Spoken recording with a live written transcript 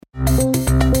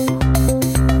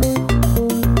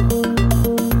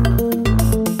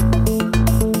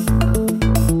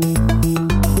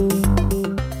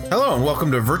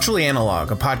Virtually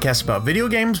Analog, a podcast about video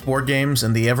games, board games,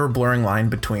 and the ever-blurring line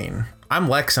between. I'm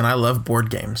Lex, and I love board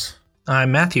games.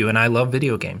 I'm Matthew, and I love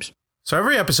video games. So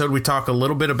every episode, we talk a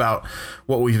little bit about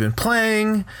what we've been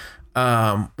playing,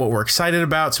 what we're excited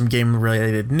about, some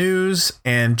game-related news,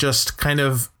 and just kind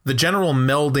of the general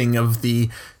melding of the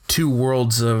two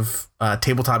worlds of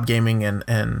tabletop gaming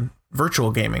and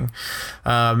virtual gaming.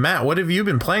 Matt, what have you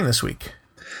been playing this week?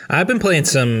 I've been playing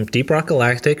some Deep Rock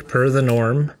Galactic, per the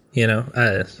norm,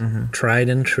 tried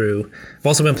and true. I've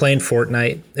also been playing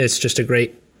Fortnite. It's just a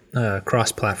great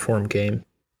cross-platform game.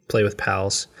 Play with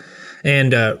pals.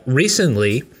 And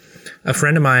recently, a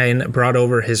friend of mine brought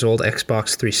over his old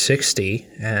Xbox 360,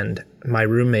 and my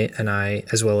roommate and I,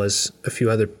 as well as a few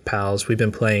other pals, we've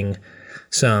been playing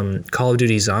some Call of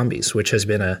Duty Zombies, which has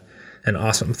been an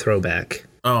awesome throwback.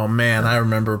 Oh, man, I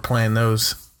remember playing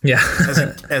those. Yeah.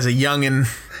 as a youngin'.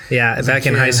 Yeah, back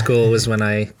in high school was when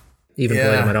I even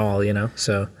played them at all,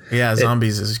 So yeah,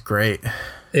 Zombies is great.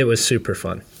 It was super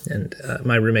fun. And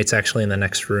my roommate's actually in the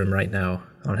next room right now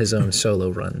on his own solo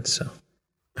run. So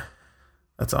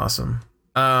that's awesome.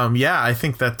 I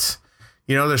think that's,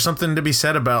 there's something to be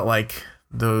said about like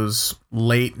those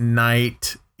late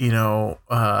night,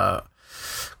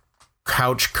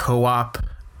 couch co-op,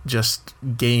 just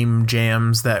game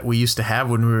jams that we used to have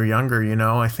when we were younger.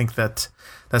 I think that's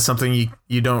something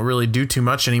you don't really do too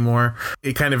much anymore.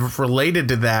 It kind of related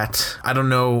to that. I don't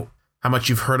know how much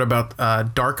you've heard about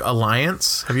Dark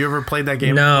Alliance. Have you ever played that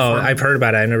game? No, before? I've heard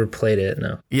about it. I never played it.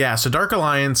 No. Yeah, so Dark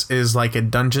Alliance is like a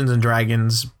Dungeons and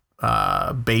Dragons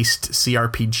based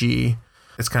CRPG.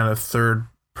 It's kind of third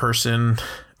person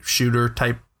shooter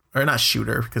type, or not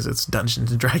shooter because it's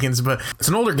Dungeons and Dragons, but it's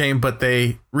an older game, but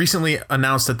they recently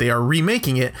announced that they are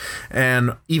remaking it.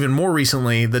 And even more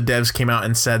recently, the devs came out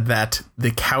and said that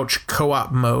the couch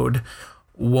co-op mode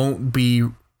won't be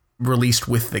released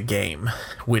with the game,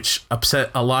 which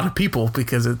upset a lot of people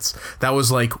because that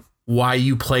was like why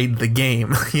you played the game,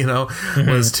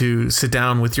 was to sit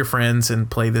down with your friends and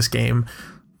play this game,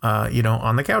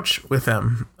 on the couch with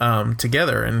them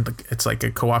together. And it's like a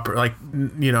cooperative, like,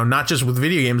 not just with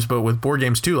video games, but with board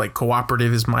games too. Like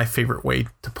cooperative is my favorite way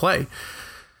to play.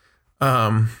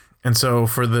 And so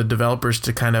for the developers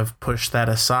to kind of push that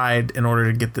aside in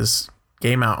order to get this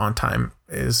game out on time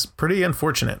is pretty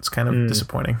unfortunate. It's kind of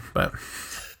disappointing, but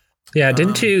yeah.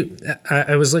 Didn't you?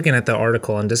 I was looking at the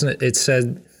article, and it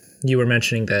said you were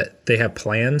mentioning that they have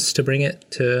plans to bring it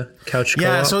to couch co-op.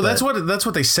 Yeah, so that's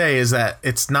what they say is that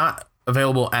it's not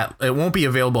available it won't be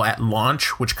available at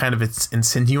launch, which kind of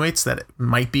insinuates that it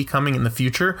might be coming in the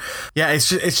future. Yeah, it's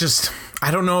just I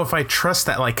don't know if I trust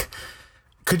that. Like,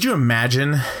 could you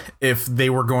imagine if they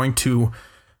were going to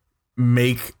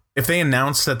if they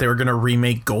announced that they were going to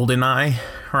remake GoldenEye,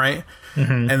 right?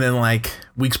 Mm-hmm. And then like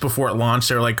weeks before it launched,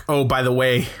 they're like, oh, by the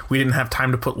way, we didn't have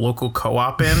time to put local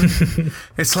co-op in.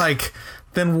 It's like,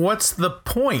 then what's the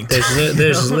point?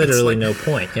 There's literally no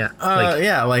point. Yeah.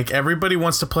 Like everybody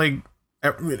wants to play.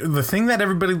 The thing that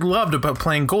everybody loved about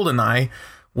playing GoldenEye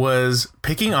was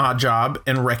picking Oddjob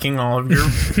and wrecking all of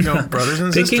your brothers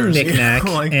and sisters. Picking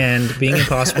Knick-Knack and being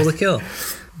impossible to kill.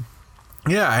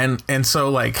 Yeah. And so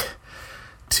like,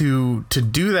 to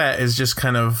do that is just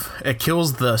kind of, it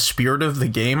kills the spirit of the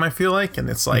game, I feel like. And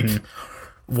it's like,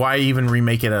 why even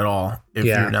remake it at all if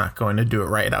you're not going to do it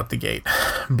right out the gate?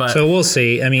 But so we'll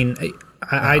see. I mean,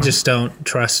 I just don't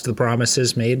trust the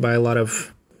promises made by a lot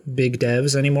of big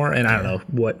devs anymore. And I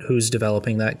don't know who's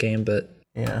developing that game, but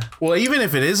yeah. Well, even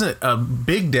if it isn't a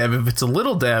big dev, if it's a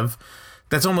little dev,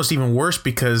 that's almost even worse,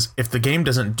 because if the game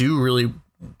doesn't do really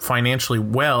financially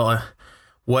well,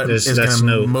 what is going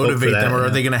to motivate them, or are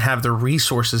they going to have the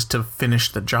resources to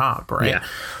finish the job, right?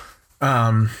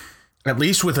 Yeah. At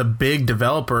least with a big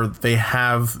developer, they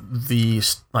have the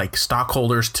like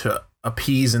stockholders to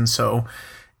appease, and so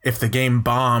if the game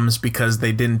bombs because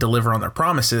they didn't deliver on their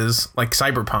promises, like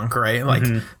Cyberpunk, right? Like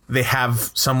they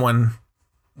have someone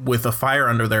with a fire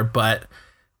under their butt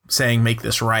saying, make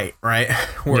this right?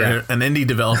 Where an indie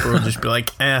developer will just be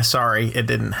like, sorry, it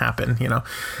didn't happen,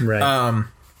 Right.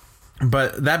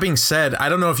 But that being said, I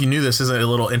don't know if you knew this is a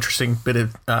little interesting bit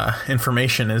of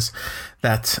information, is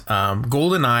that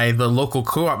GoldenEye, the local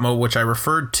co-op mode, which I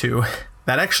referred to,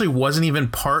 that actually wasn't even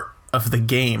part of the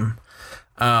game.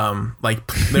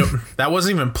 That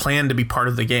wasn't even planned to be part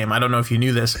of the game. I don't know if you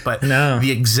knew this, but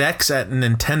the execs at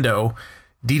Nintendo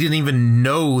didn't even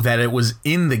know that it was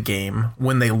in the game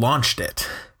when they launched it.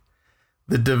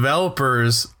 The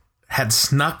developers had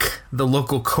snuck the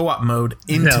local co-op mode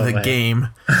into the game.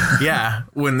 Yeah,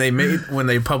 when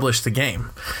they published the game.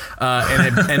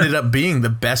 And it ended up being the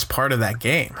best part of that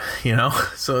game,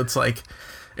 So it's like,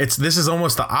 this is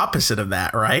almost the opposite of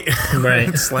that, right? Right.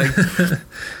 It's like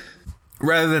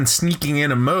rather than sneaking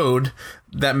in a mode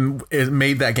that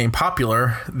made that game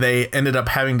popular, they ended up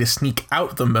having to sneak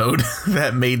out the mode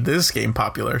that made this game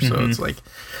popular. So it's like,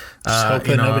 just hope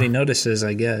that nobody notices,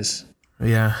 I guess.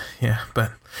 Yeah.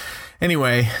 But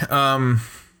anyway,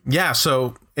 yeah.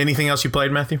 So anything else you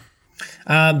played, Matthew?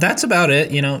 That's about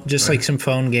it, just like some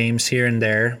phone games here and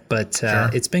there, but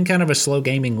It's been kind of a slow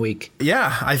gaming week.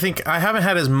 Yeah, I think I haven't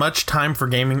had as much time for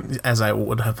gaming as I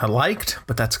would have liked,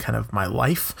 but that's kind of my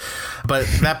life. But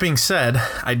that being said,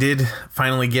 I did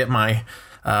finally get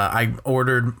I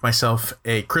ordered myself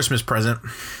a Christmas present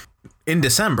in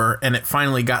December, and it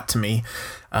finally got to me.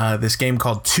 This game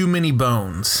called Too Many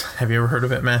Bones. Have you ever heard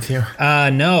of it, Matthew?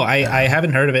 No, I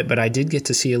haven't heard of it, but I did get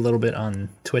to see a little bit on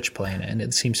Twitch playing it, and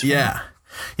it seems fun.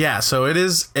 Yeah. So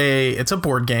it's a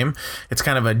board game. It's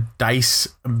kind of a dice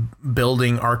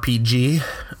building RPG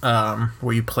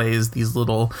where you play as these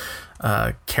little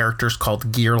characters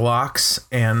called Gearlocks,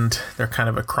 and they're kind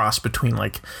of a cross between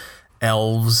like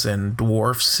elves and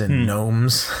dwarfs and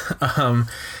gnomes.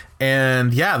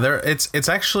 And yeah, it's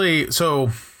actually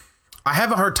so. I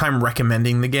have a hard time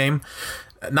recommending the game,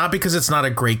 not because it's not a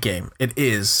great game. It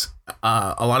is.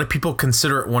 A lot of people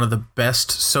consider it one of the best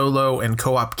solo and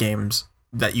co-op games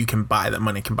that you can buy, that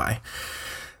money can buy.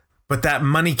 But that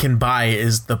money can buy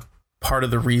is the part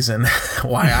of the reason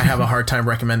why I have a hard time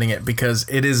recommending it, because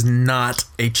it is not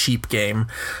a cheap game.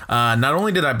 Not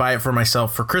only did I buy it for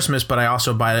myself for Christmas, but I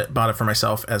also bought it for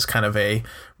myself as kind of a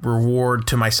reward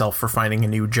to myself for finding a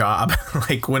new job.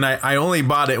 Like when I only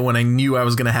bought it when I knew I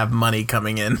was going to have money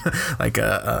coming in, like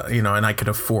and I could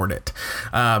afford it,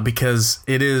 because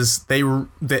it is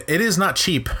not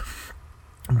cheap,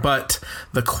 but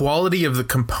the quality of the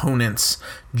components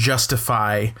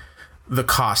justify the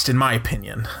cost, in my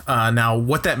opinion. Now,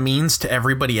 what that means to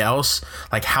everybody else,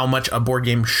 like how much a board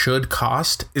game should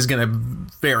cost, is going to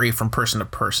vary from person to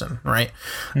person, right?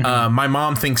 Mm-hmm. My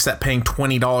mom thinks that paying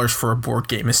 $20 for a board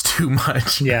game is too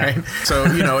much. Yeah. Right? So,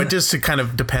 it just kind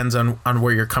of depends on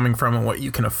where you're coming from and what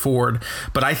you can afford.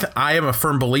 But I am a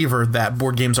firm believer that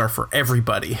board games are for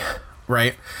everybody,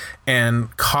 right?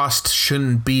 And cost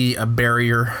shouldn't be a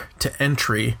barrier to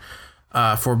entry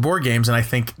for board games. And I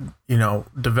think,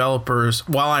 developers,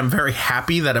 while I'm very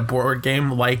happy that a board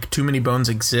game like Too Many Bones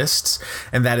exists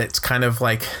and that it's kind of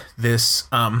like this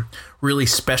really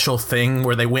special thing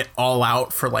where they went all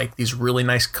out for like these really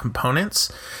nice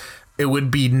components, it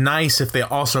would be nice if they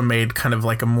also made kind of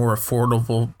like a more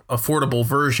affordable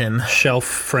version,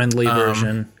 shelf-friendly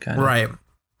version. Kind of.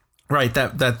 Right.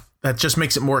 That just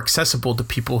makes it more accessible to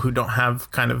people who don't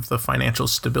have kind of the financial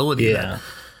stability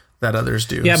that others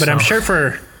do. Yeah, but I'm sure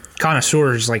for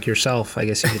connoisseurs like yourself, I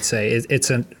guess you could say,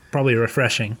 it's probably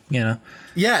refreshing, Yeah,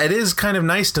 it is kind of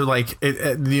nice to like,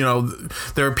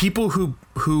 there are people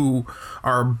who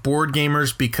are board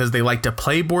gamers because they like to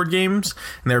play board games,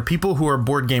 and there are people who are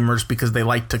board gamers because they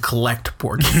like to collect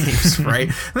board games, right?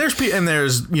 There's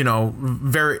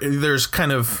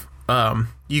kind of,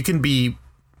 you can be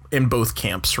in both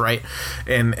camps, right?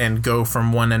 And go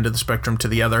from one end of the spectrum to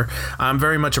the other. I'm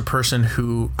very much a person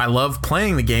who I love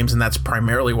playing the games, and that's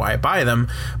primarily why I buy them.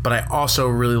 But I also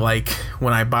really like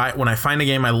when I find a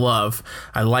game I love,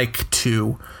 I like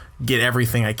to get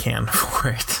everything I can for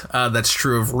it. That's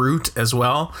true of Root as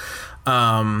well.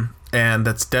 And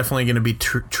that's definitely going to be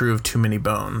true of Too Many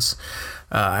Bones.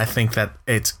 I think that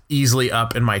it's easily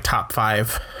up in my top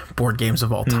 5 board games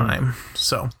of all time.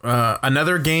 So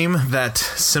another game that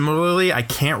similarly I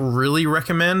can't really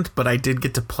recommend, but I did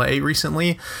get to play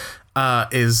recently,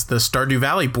 is the Stardew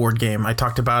Valley board game. I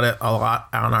talked about it a lot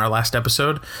on our last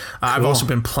episode. I've also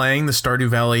been playing the Stardew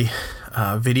Valley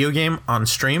video game on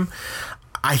stream.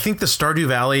 I think the Stardew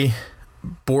Valley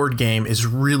board game is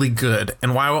really good,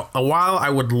 and while I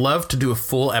would love to do a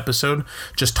full episode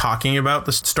just talking about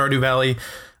the Stardew Valley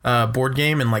board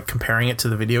game and like comparing it to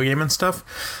the video game and stuff,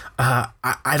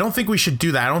 I don't think we should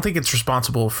do that. I don't think it's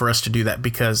responsible for us to do that,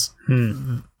 because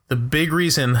the big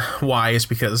reason why is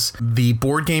because the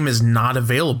board game is not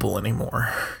available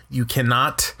anymore. You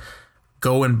cannot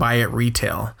go and buy it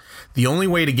retail. The only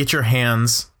way to get your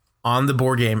hands on the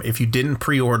board game, if you didn't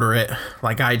pre-order it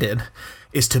like I did,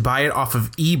 is to buy it off of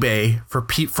eBay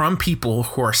from people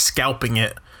who are scalping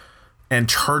it and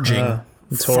charging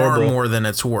far more than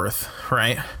it's worth,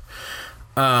 right?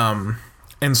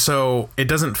 And so it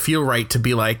doesn't feel right to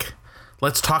be like,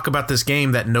 let's talk about this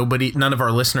game that none of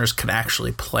our listeners could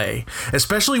actually play,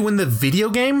 especially when the video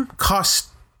game costs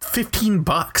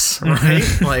 $15,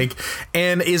 right? Like,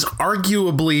 and is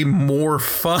arguably more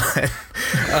fun,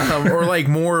 or like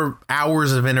more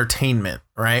hours of entertainment,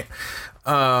 right?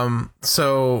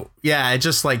 So yeah, it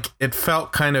just like, it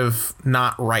felt kind of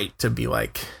not right to be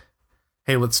like,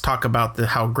 hey, let's talk about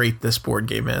how great this board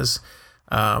game is.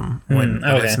 When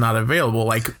it's not available.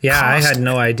 Like, I had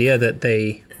no idea that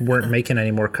they weren't making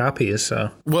any more copies.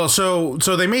 So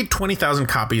they made 20,000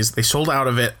 copies. They sold out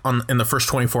of it in the first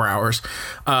 24 hours.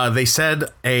 They said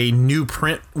a new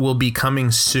print will be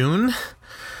coming soon,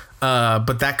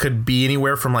 but that could be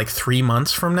anywhere from like 3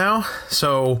 months from now.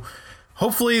 So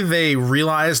hopefully they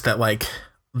realize that, like,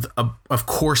 of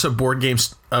course, a board game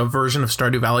version of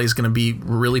Stardew Valley is going to be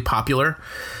really popular.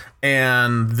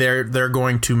 And they're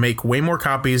going to make way more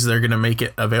copies. They're going to make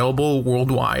it available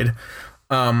worldwide.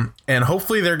 And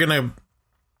hopefully they're going to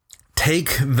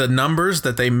take the numbers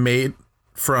that they made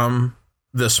from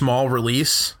the small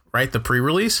release, right, the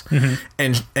pre-release,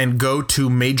 and go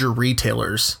to major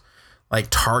retailers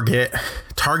like Target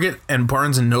and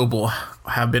Barnes and Noble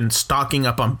have been stocking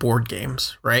up on board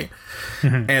games, right?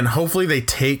 And hopefully they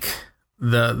take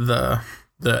the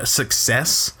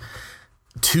success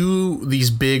to these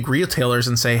big retailers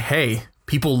and say, hey,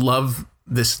 people love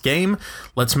this game.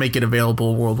 Let's make it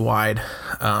available worldwide,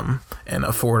 and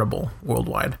affordable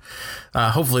worldwide.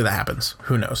 Hopefully that happens.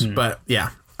 Who knows? But yeah,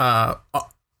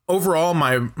 overall,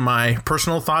 my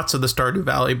personal thoughts of the Stardew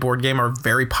Valley board game are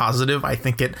very positive. I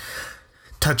think it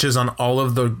touches on all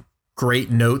of the great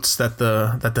notes that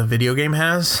the video game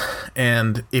has.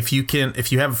 And if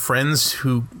you have friends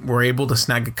who were able to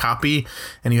snag a copy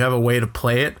and you have a way to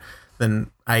play it,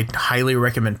 then I highly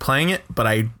recommend playing it, but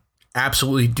I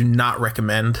absolutely do not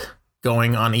recommend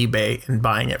going on eBay and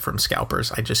buying it from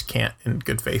scalpers. I just can't in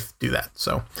good faith do that.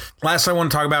 So last I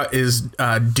want to talk about is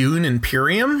Dune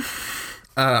Imperium.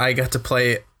 I got to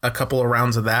play a couple of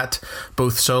rounds of that,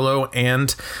 both solo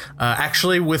and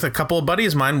actually with a couple of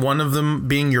buddies of mine, one of them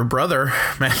being your brother,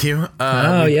 Matthew.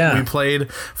 We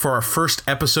played for our first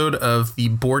episode of the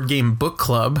Board Game Book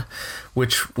Club,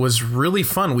 which was really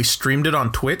fun. We streamed it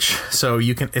on Twitch, so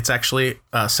it's actually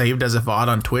saved as a VOD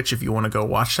on Twitch if you want to go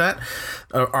watch that.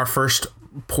 Our first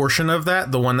portion of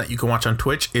that, the one that you can watch on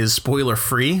Twitch, is spoiler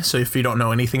free. So if you don't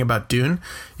know anything about Dune,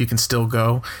 you can still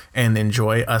go and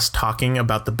enjoy us talking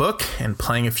about the book and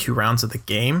playing a few rounds of the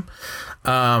game.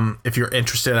 If you're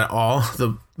interested at all,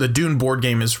 the Dune board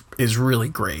game is really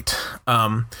great.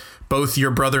 Both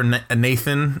your brother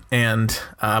Nathan and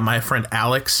my friend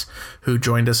Alex, who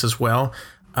joined us as well,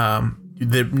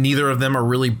 neither of them are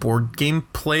really board game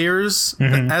players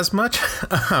as much,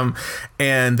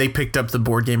 and they picked up the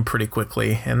board game pretty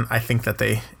quickly, and I think that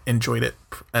they enjoyed it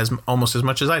almost as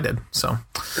much as I did. So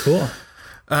cool.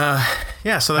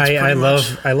 Yeah, so that's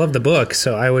I love the book,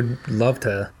 so I would love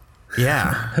to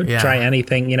try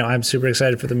anything. I'm super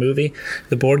excited for the movie.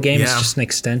 The board game is just an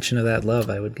extension of that love,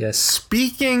 I would guess.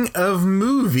 Speaking of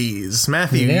movies,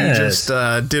 Matthew, you just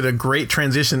did a great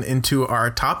transition into our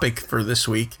topic for this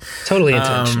week. Totally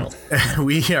intentional.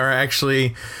 We are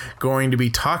actually going to be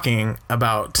talking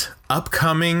about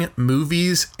upcoming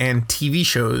movies and TV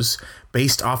shows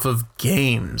based off of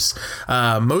games,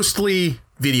 mostly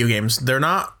video games. They're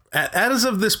not, as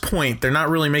of this point, they're not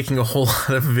really making a whole lot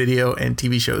of video and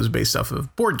TV shows based off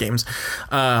of board games,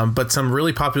 but some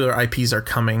really popular IPs are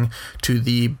coming to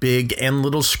the big and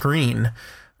little screen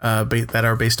that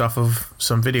are based off of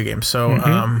some video games. So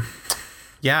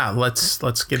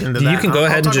let's get into that. You can go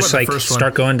ahead and just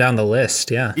start going down the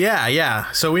list.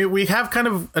 Yeah. So we have kind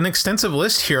of an extensive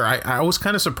list here. I was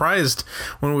kind of surprised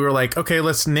when we were like, okay,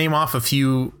 let's name off a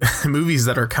few movies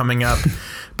that are coming up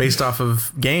based off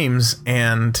of games,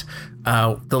 and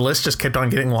the list just kept on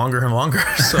getting longer and longer.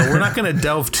 So we're not going to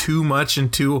delve too much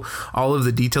into all of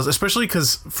the details, especially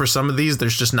because for some of these,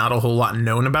 there's just not a whole lot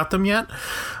known about them yet.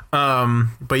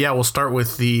 But yeah, we'll start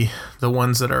with the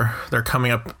ones they're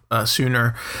coming up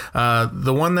sooner.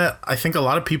 The one that I think a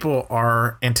lot of people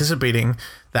are anticipating,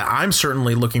 that I'm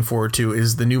certainly looking forward to,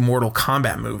 is the new Mortal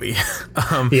Kombat movie.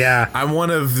 I'm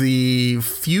one of the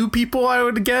few people, I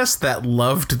would guess, that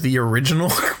loved the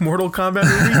original Mortal Kombat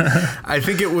movie. I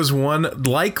think it was one,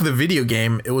 like the video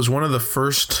game, it was one of the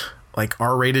first like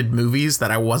R-rated movies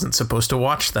that I wasn't supposed to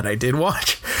watch that I did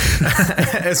watch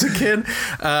as a kid,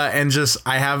 and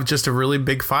I have just a really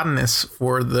big fondness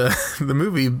for the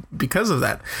movie because of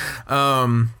that.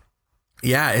 I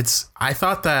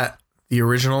thought that the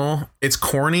original, it's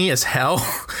corny as hell,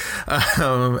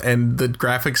 and the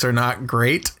graphics are not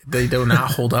great. They do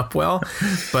not hold up well.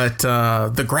 But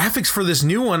the graphics for this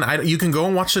new one, you can go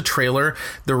and watch the trailer.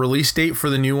 The release date for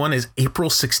the new one is April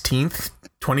 16th.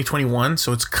 2021,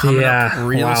 so it's coming up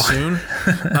real soon.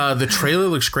 The trailer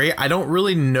looks great. I don't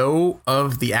really know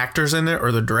of the actors in it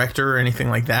or the director or anything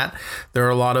like that. There are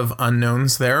a lot of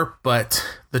unknowns there, but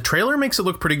the trailer makes it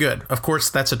look pretty good. Of course,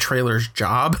 that's a trailer's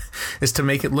job, is to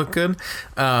make it look good.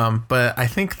 But I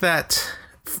think that,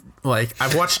 like,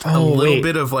 I've watched a little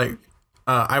bit of, like,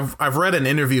 I've read an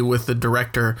interview with the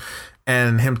director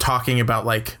and him talking about,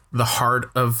 like, the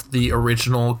heart of the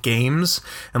original games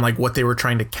and, like, what they were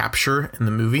trying to capture in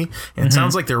the movie. And it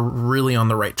sounds like they're really on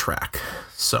the right track.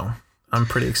 So I'm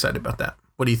pretty excited about that.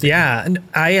 What do you think?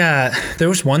 Yeah, there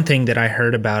was one thing that I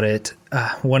heard about it.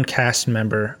 One cast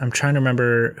member, I'm trying to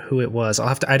remember who it was.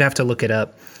 I'd have to look it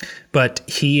up. But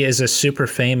he is a super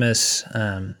famous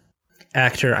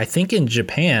actor, I think in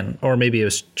Japan, or maybe it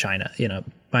was China. You know,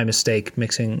 my mistake,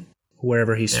 mixing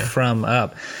wherever he's from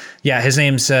up. Yeah, his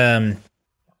name's that's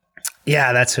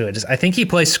who it is. I think he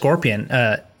plays Scorpion.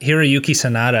 Hiroyuki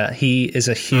Sanada. He is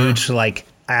a huge like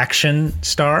action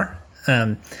star.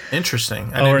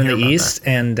 Interesting. Over in the East,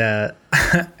 and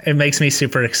it makes me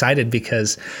super excited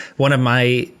because one of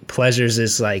my pleasures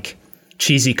is like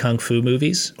cheesy kung fu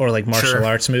movies or like martial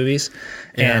arts movies,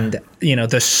 and you know,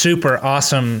 the super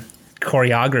awesome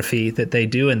choreography that they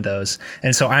do in those.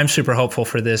 And so I'm super hopeful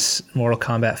for this Mortal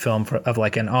Kombat film of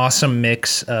like an awesome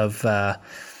mix of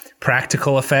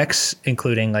practical effects,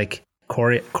 including like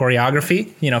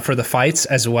choreography, you know, for the fights,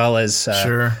 as well as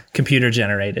computer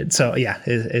generated. So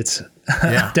it's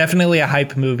definitely a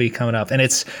hype movie coming up, and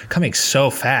it's coming so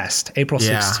fast. April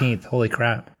 16th. Holy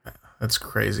crap. That's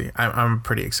crazy. I'm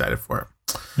pretty excited for it.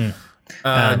 Do you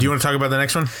want to talk about the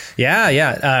next one?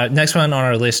 Yeah. Next one on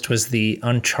our list was the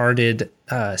Uncharted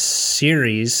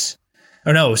series.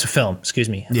 Oh, no, it was a film. Excuse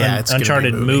me. Yeah, it's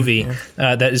Uncharted movie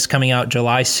that is coming out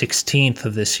July 16th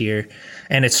of this year.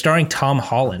 And it's starring Tom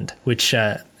Holland, which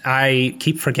I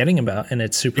keep forgetting about, and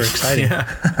it's super exciting.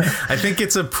 I think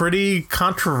it's a pretty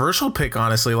controversial pick,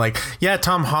 honestly. Like,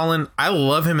 Tom Holland, I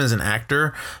love him as an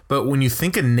actor, but when you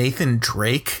think of Nathan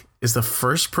Drake, is the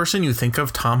first person you think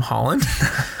of Tom Holland?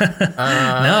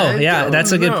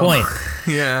 That's a good point.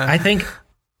 I think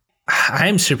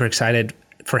I'm super excited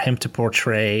for him to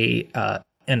portray,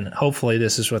 and hopefully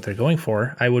this is what they're going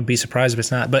for. I would be surprised if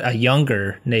it's not, but a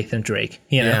younger Nathan Drake,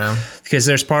 you know, because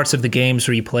there's parts of the games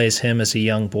where he plays him as a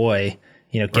young boy,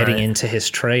 you know, getting into his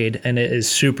trade, and it is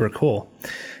super cool.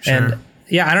 And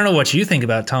I don't know what you think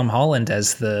about Tom Holland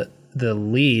as the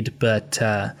lead, but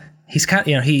he's kind of,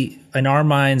 you know, in our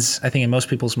minds, I think in most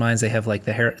people's minds, they have like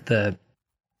the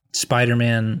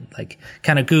Spider-Man, like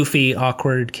kind of goofy,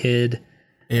 awkward kid.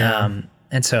 And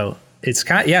so it's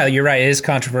kind of, you're right. It is a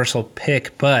controversial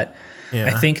pick, but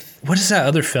I think, what is that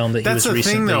other film that he was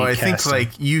recently thing, though. I casting?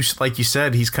 think like you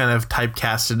said, he's kind of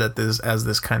typecasted as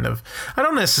this kind of, I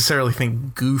don't necessarily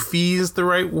think goofy is the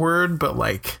right word, but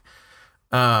like,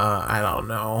 I don't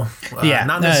know.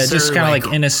 Not necessarily just kind of like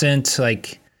innocent,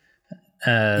 like,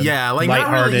 like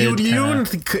not really, you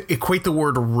don't equate the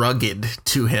word rugged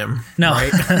to him. No.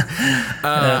 Right?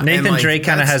 Nathan Drake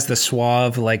kind of has the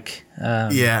suave, like,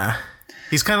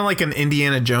 he's kind of like an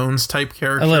Indiana Jones type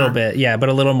character. A little bit, but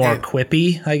a little more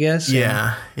quippy, I guess.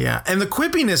 Yeah. And the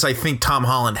quippiness, I think Tom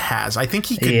Holland has. I think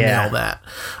he could nail that.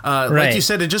 Like you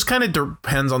said, it just kind of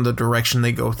depends on the direction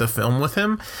they go with the film with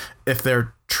him. If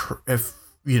they're, if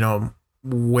they're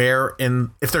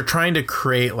trying to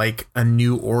create like a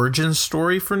new origin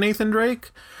story for Nathan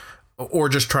Drake, or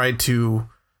just try to,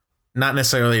 not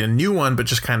necessarily a new one, but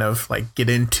just kind of like get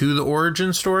into the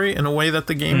origin story in a way that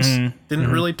the games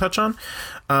didn't really touch on.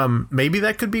 Maybe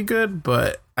that could be good,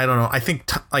 but I don't know. I think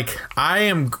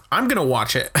I'm going to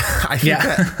watch it. I think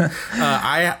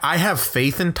that I have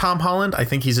faith in Tom Holland. I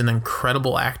think he's an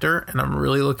incredible actor, and I'm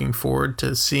really looking forward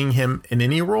to seeing him in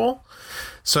any role.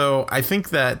 So I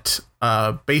think that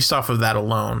based off of that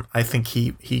alone, I think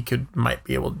he might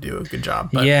be able to do a good job.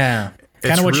 But kind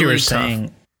of what you were tough.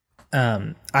 saying.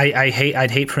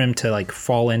 I'd hate for him to like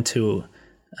fall into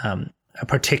a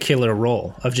particular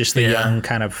role of just the young,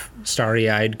 kind of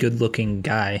starry-eyed, good-looking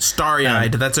guy.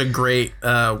 Starry-eyed. That's a great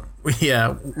word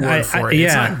for it.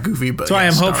 It's not goofy, but that's why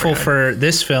I'm hopeful for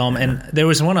this film. And there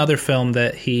was one other film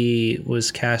that he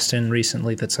was cast in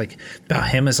recently that's like about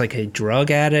him as like a drug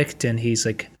addict, and he's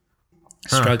like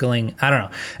struggling. I don't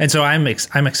know. And so I'm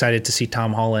excited to see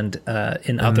Tom Holland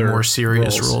in other more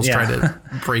serious roles. Yeah. Try to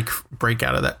break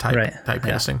out of that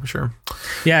typecasting. Sure.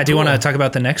 Yeah. Do you want to talk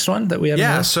about the next one that we have?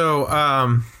 Yeah. So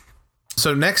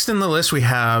next in the list, we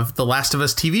have The Last of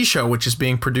Us TV show, which is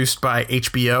being produced by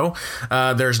HBO.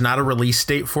 There's not a release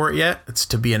date for it yet. It's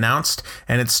to be announced,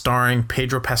 and it's starring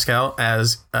Pedro Pascal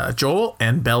as Joel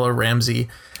and Bella Ramsey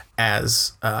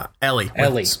as Ellie.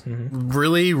 Ellie.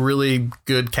 Really, really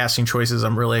good casting choices.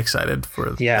 I'm really excited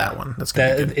for that one. That's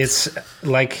gonna be good. It's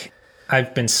like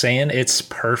I've been saying, it's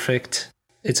perfect.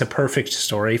 It's a perfect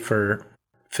story for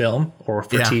film or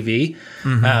for TV.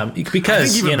 Because I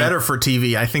think even better for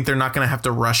TV. I think they're not going to have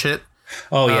to rush it.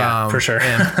 Oh yeah, for sure.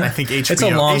 And I think HBO, it's a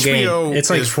long HBO game. It's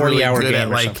like 40-hour really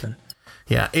game or something.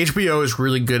 Yeah, HBO is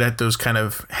really good at those kind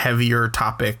of heavier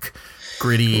topic,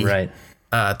 gritty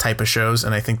type of shows,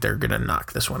 and I think they're going to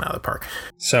knock this one out of the park.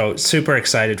 So super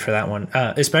excited for that one,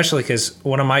 especially because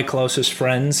one of my closest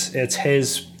friends, it's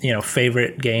his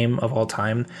favorite game of all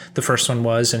time. The first one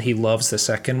was, and he loves the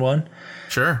second one.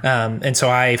 Sure. And so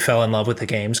I fell in love with the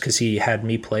games because he had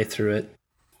me play through it.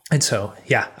 And so,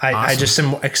 yeah, I just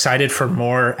am excited for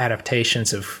more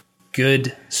adaptations of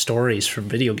good stories from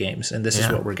video games. And this is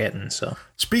what we're getting. So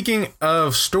speaking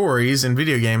of stories in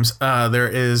video games, there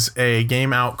is a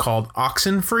game out called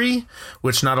Oxenfree,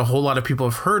 which not a whole lot of people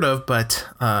have heard of, but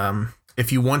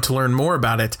if you want to learn more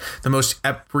about it, the most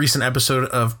recent episode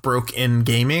of Broke in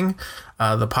Gaming,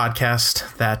 the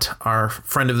podcast that our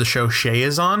friend of the show, Shay,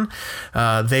 is on,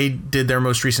 they did their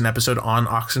most recent episode on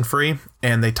Oxenfree,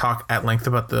 and they talk at length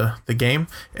about the game.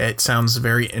 It sounds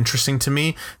very interesting to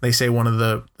me. They say one of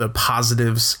the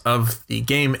positives of the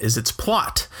game is its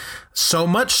plot. So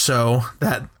much so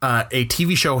that a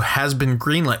TV show has been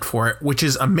greenlit for it, which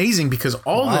is amazing because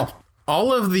all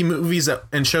of the movies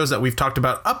and shows that we've talked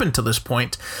about up until this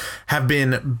point have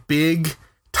been big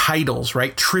titles,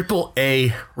 right?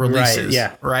 AAA releases,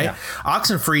 right?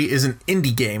 Oxenfree is an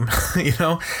indie game,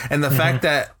 and the fact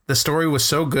that the story was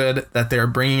so good that they're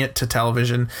bringing it to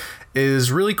television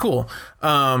is really cool.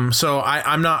 So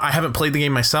I haven't played the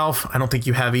game myself. I don't think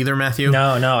you have either, Matthew.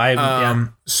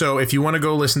 No, So if you want to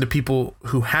go listen to people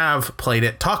who have played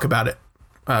it, talk about it,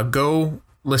 go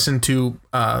listen to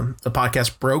the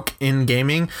podcast Broke in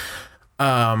Gaming.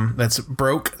 That's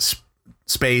Broke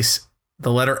space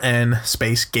the letter N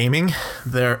space gaming.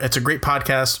 It's a great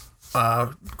podcast.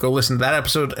 Go listen to that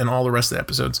episode and all the rest of the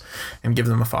episodes and give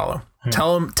them a follow.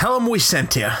 Tell them we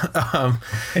sent you.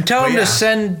 And tell them to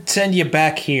send you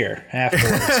back here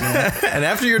afterwards. And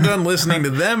after you're done listening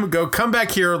to them, come back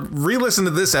here, re-listen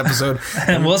to this episode,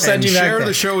 and we'll send you back share there.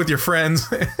 the show with your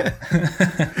friends.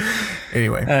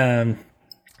 Anyway.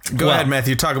 Go ahead,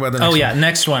 Matthew. Talk about the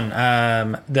next one.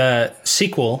 Next one. The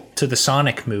sequel to the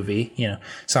Sonic movie,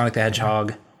 Sonic the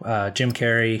Hedgehog, Jim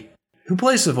Carrey. Who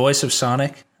plays the voice of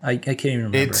Sonic? I can't even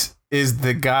remember. It is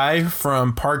the guy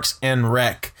from Parks and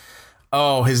Rec.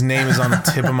 Oh, his name is on the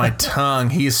tip of my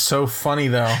tongue. He is so funny,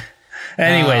 though.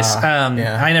 Anyways,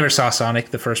 I never saw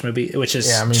Sonic, the first movie, which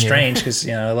is strange because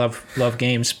I love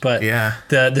games. But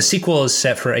the sequel is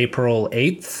set for April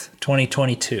 8th,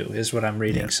 2022 is what I'm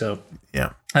reading. So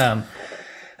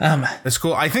that's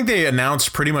cool. I think they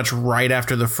announced pretty much right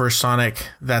after the first Sonic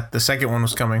that the second one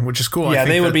was coming, which is cool. Yeah,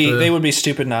 they would be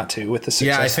stupid not to with the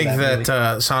success. Yeah, I think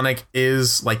that Sonic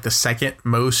is like the second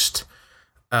most,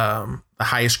 the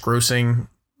highest grossing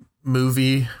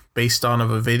movie based on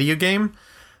of a video game.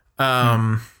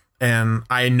 And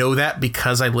I know that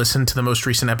because I listened to the most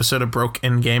recent episode of Broke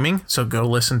in Gaming. So go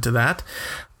listen to that.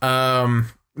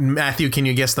 Matthew, can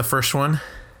you guess the first one?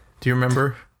 Do you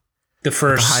remember? The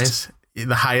first,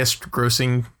 the highest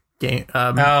grossing game.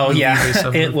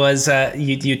 It was.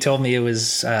 You told me it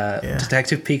was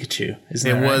Detective Pikachu.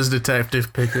 Isn't it? Was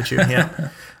Detective Pikachu. Yeah.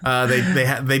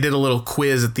 They did a little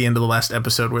quiz at the end of the last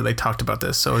episode where they talked about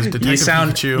this. So it was Detective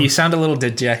Pikachu. You sound a little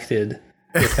dejected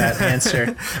with that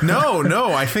answer.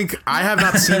 No. I think I have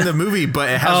not seen the movie, but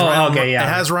it has it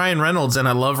has Ryan Reynolds, and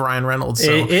I love Ryan Reynolds.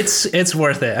 So. It's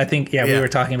worth it. I think we were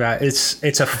talking about it's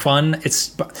a fun.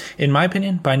 It's, in my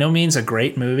opinion, by no means a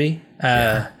great movie.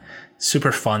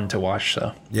 Super fun to watch,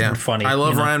 though. Yeah, and funny. I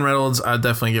love Ryan Reynolds. I'll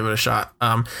definitely give it a shot.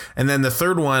 And then the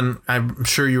third one, I'm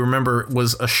sure you remember,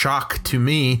 was a shock to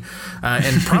me,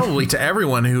 and probably to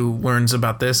everyone who learns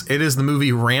about this. It is the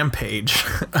movie Rampage.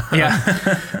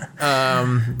 The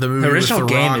movie. The original with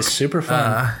The game Rock. is super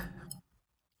fun.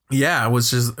 It was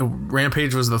just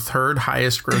Rampage was the third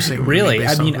highest grossing. Really?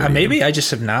 I mean, maybe I just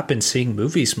have not been seeing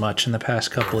movies much in the past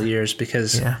couple of years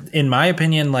because, in my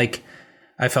opinion,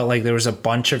 I felt like there was a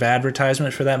bunch of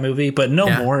advertisement for that movie, but no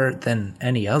more than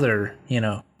any other,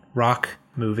 rock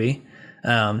movie.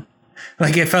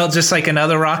 It felt just like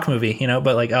another rock movie,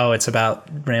 but it's about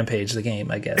Rampage, the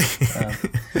game, I guess.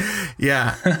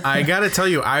 I got to tell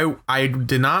you, I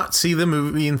did not see the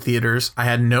movie in theaters. I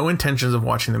had no intentions of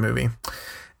watching the movie.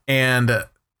 And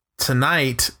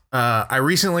tonight, I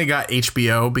recently got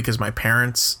HBO because my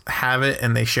parents have it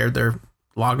and they shared their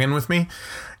login with me.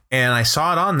 And I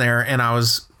saw it on there and I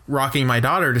was rocking my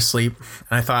daughter to sleep,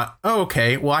 and I thought, oh,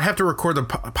 okay, well, I have to record the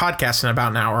podcast in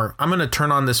about an hour. I'm going to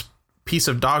turn on this piece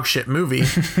of dog shit movie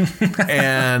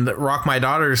and rock my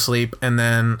daughter to sleep, and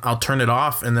then I'll turn it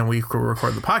off, and then we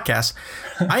record the podcast.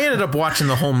 I ended up watching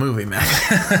the whole movie, man.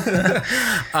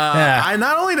 I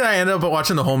not only did I end up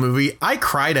watching the whole movie, I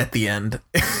cried at the end.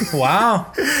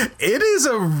 Wow. It is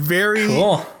a very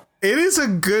cool. It is a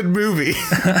good movie.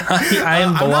 I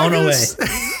am blown away.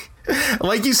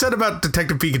 Like you said about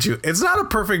Detective Pikachu, it's not a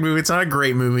perfect movie. It's not a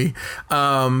great movie.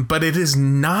 But it is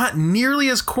not nearly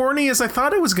as corny as I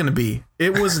thought it was going to be.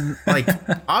 It was like,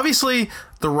 obviously,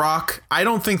 The Rock. I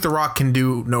don't think The Rock can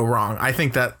do no wrong. I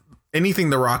think that anything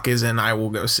The Rock is in, I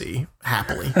will go see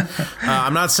happily.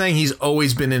 I'm not saying he's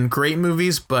always been in great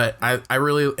movies, but I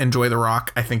really enjoy The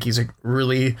Rock. I think he's a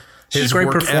really he's a great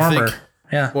performer. Ethic.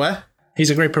 Yeah. What? He's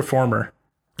a great performer.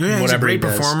 Yeah, he's a great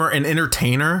performer and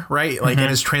entertainer, right? Like in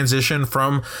his transition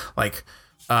from like,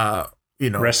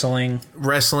 wrestling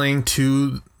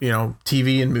to,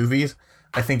 TV and movies,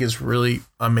 I think is really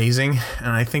amazing. And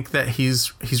I think that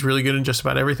he's really good in just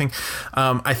about everything.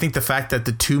 I think the fact that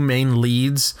the two main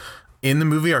leads in the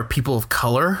movie are people of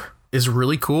color is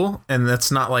really cool. And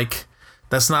that's not like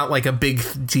a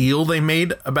big deal they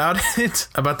made about it,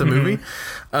 about the movie.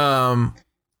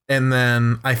 And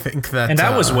then I think that... And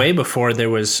that was way before there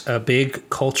was a big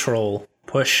cultural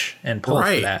push and pull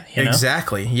for that,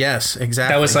 Exactly. Yes,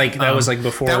 exactly. That was like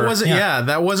before... That wasn't,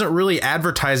 that wasn't really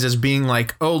advertised as being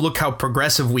like, oh, look how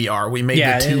progressive we are. We made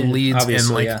the two leads and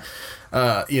like,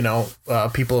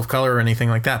 people of color or anything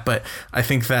like that. But I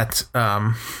think that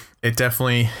it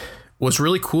definitely was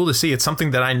really cool to see. It's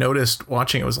something that I noticed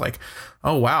watching. It was like,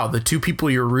 oh, wow, the two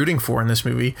people you're rooting for in this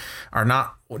movie are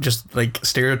not just like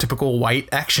stereotypical white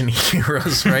action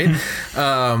heroes, right?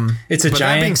 It's a giant,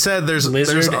 that being said, there's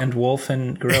lizard and wolf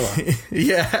and gorilla.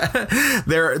 Yeah,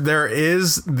 there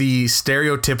is the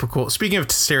stereotypical. Speaking of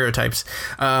stereotypes,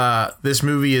 this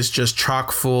movie is just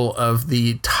chock full of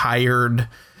the tired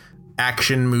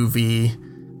action movie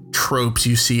tropes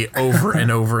you see over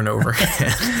and over and over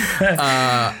again.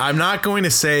 I'm not going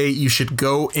to say you should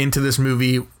go into this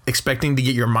movie expecting to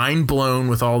get your mind blown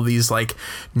with all these like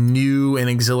new and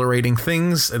exhilarating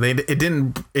things. It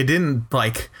didn't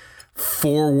like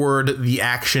forward the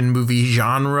action movie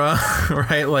genre,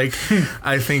 right? Like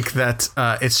I think that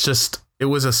it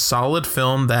was a solid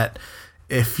film that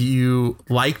if you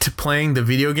liked playing the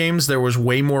video games, there was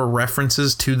way more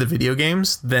references to the video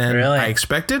games than I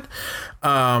expected.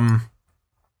 And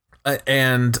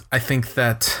I think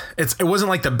that it wasn't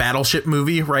like the Battleship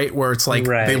movie, right? Where it's like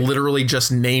they literally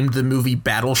just named the movie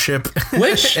Battleship.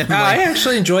 Which I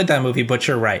actually enjoyed that movie, but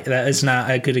you're right. That is not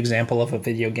a good example of a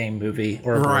video game movie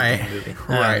or a board game movie.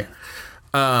 Right.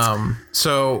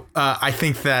 So I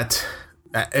think that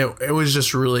it was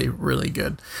just really, really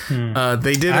good.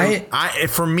 They did.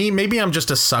 For me, maybe I'm just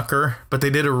a sucker, but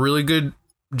they did a really good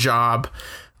job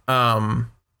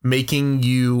making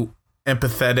you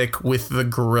empathetic with the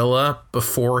gorilla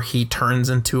before he turns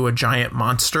into a giant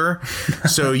monster.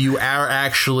 So you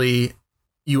actually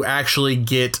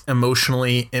get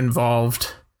emotionally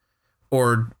involved,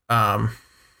 or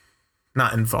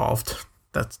not involved.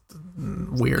 That's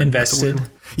weird. Invested.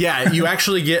 Yeah, you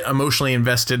actually get emotionally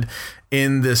invested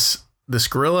in this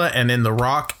gorilla and in The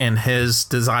Rock and his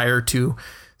desire to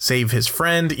save his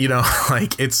friend.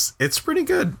 Like it's pretty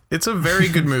good. It's a very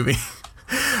good movie.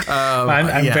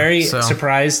 I'm very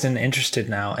surprised and interested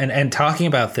now. And talking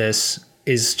about this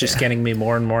is just getting me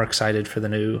more and more excited for the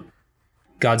new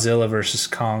Godzilla versus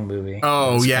Kong movie.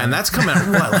 Oh, yeah. And that's coming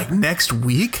out, like next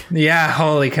week? Yeah.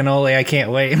 Holy cannoli. I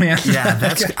can't wait, man. Yeah.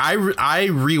 I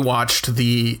rewatched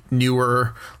the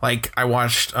newer, like I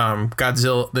watched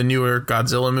the newer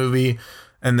Godzilla movie,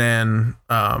 and then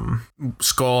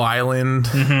Skull Island,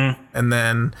 and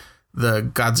then the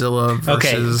Godzilla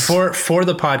versus... Okay, for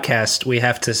the podcast, we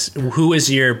have to... Who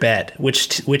is your bet?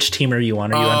 Which team are you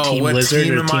on? Are you on Team Lizard or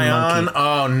Team Monkey?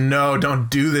 Oh, no, don't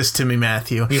do this to me,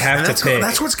 Matthew. You have to pick.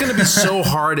 That's what's going to be so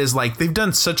hard is like they've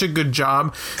done such a good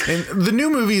job. And the new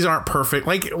movies aren't perfect.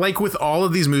 Like with all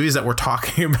of these movies that we're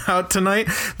talking about tonight,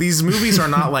 these movies are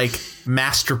not like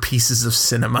masterpieces of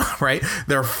cinema, right?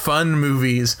 They're fun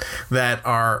movies that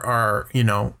are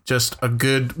just a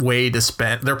good way to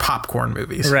spend. They're popcorn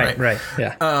movies, right? Right.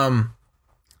 Yeah.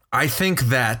 I think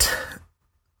that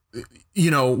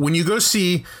when you go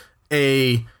see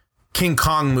a King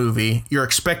Kong movie, you're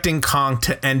expecting Kong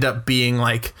to end up being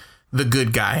like the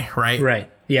good guy, right?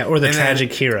 Right. Yeah, or the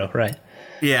tragic hero, right?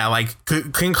 Yeah, like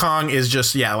King Kong is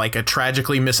just like a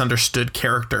tragically misunderstood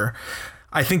character.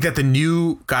 I think that the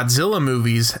new Godzilla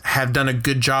movies have done a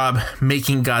good job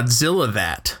making Godzilla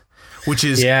that, which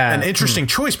is Yeah. an interesting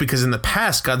choice because in the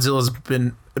past, Godzilla's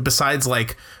been, besides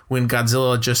like when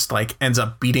Godzilla just like ends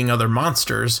up beating other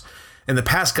monsters, in the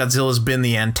past, Godzilla's been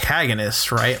the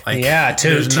antagonist, right? Like, Yeah,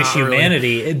 to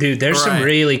humanity. Really, dude, there's some Right.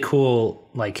 really cool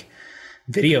like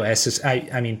video essays.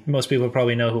 I mean, most people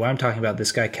probably know who I'm talking about.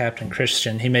 This guy, Captain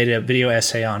Christian, he made a video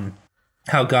essay on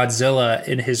how Godzilla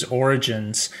in his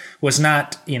origins was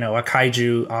not, a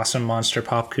kaiju awesome monster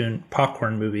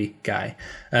popcorn movie guy.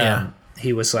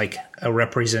 He was like a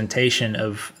representation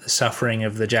of the suffering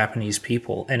of the Japanese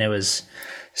people. And it was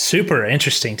super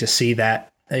interesting to see that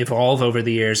evolve over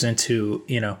the years into,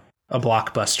 a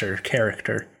blockbuster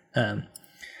character.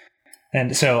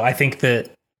 And so I think that,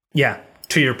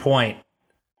 to your point,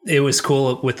 it was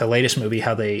cool with the latest movie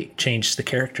how they changed the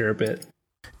character a bit.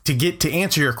 To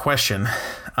answer your question,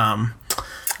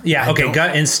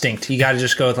 gut instinct. You got to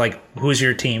just go with like, who's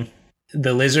your team?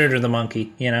 The lizard or the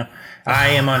monkey? I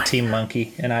am on Team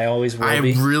Monkey, and I always will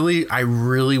be. I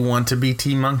really want to be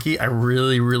Team Monkey. I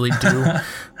really, really do.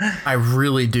 I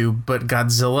really do. But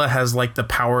Godzilla has like the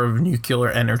power of nuclear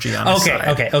energy on his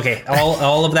side. Okay.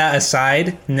 All of that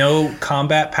aside, no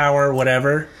combat power,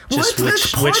 whatever. Just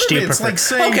which do you prefer? Like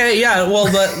saying,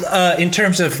 Well, in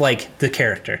terms of like the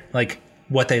character, like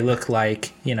what they look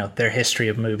like, their history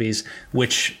of movies,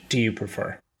 which do you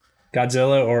prefer,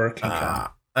 Godzilla or King Kong?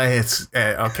 It's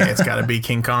got to be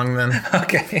King Kong then.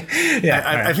 Okay,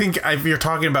 yeah. I think if you're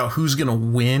talking about who's gonna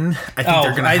win, I think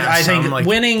they're gonna have some think like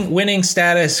winning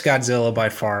status Godzilla by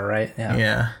far, right?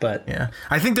 But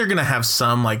I think they're gonna have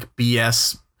some like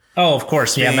BS. Oh, of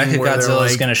course, yeah. Mechagodzilla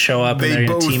is gonna show up and they're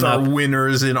gonna team up. They both are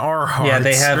winners in our hearts. Yeah,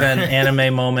 they have an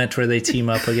anime moment where they team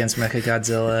up against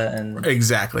Mechagodzilla, and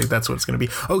exactly that's what it's gonna be.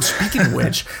 Oh, speaking of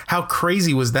which, how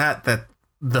crazy was that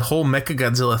the whole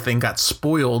Mechagodzilla thing got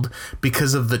spoiled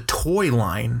because of the toy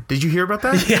line? Did you hear about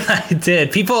that? Yeah, I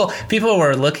did. People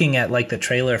were looking at like the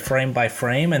trailer frame by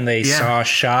frame, and they saw a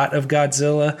shot of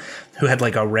Godzilla who had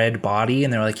like a red body,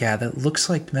 and they're like, "Yeah, that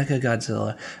looks like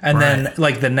Mechagodzilla." And then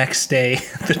like the next day,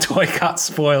 the toy got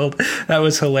spoiled. That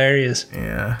was hilarious.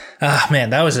 Yeah. Ah, man,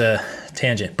 that was a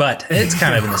tangent, but it's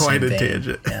kind of in the quite same a vein.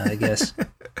 tangent. Yeah, I guess.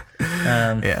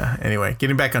 Anyway,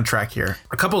 getting back on track here.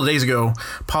 A couple of days ago,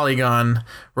 Polygon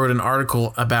wrote an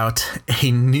article about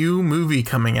a new movie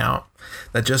coming out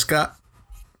that just got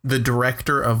the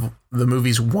director of the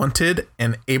movies Wanted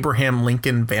and Abraham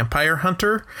Lincoln Vampire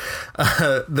Hunter.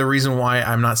 The reason why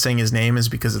I'm not saying his name is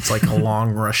because it's like a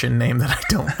long Russian name that I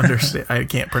don't understand. I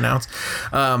can't pronounce.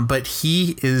 But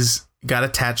he got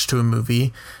attached to a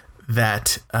movie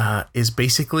that is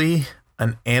basically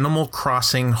an Animal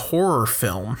Crossing horror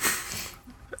film.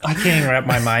 I can't even wrap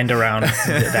my mind around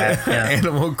that. Yeah.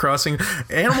 Animal Crossing,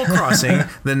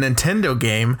 the Nintendo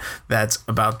game that's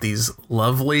about these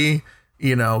lovely,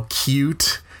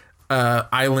 cute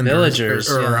islanders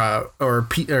villagers or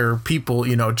people,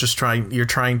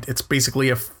 it's basically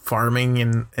a farming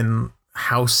and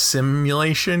house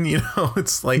simulation,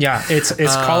 it's like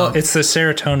it's called the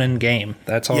serotonin game.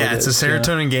 That's all. It's a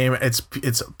serotonin game. It's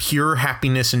pure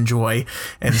happiness and joy,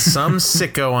 and some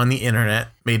sicko on the internet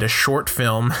made a short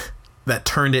film that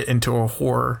turned it into a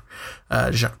horror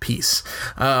piece.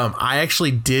 I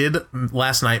actually did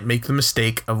last night make the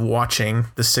mistake of watching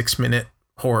the 6-minute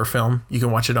horror film. You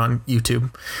can watch it on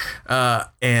YouTube,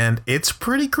 and it's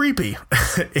pretty creepy.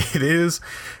 It is.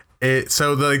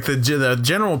 So the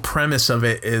general premise of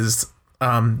it is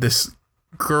this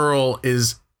girl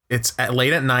it's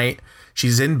late at night.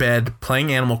 She's in bed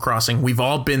playing Animal Crossing. We've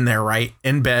all been there, right?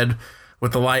 In bed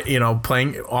with the light,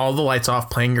 playing all the lights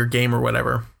off, playing your game or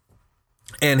whatever.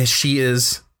 And she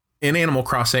is in Animal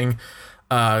Crossing,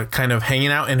 kind of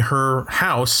hanging out in her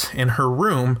house, in her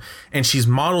room. And she's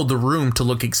modeled the room to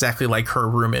look exactly like her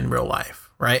room in real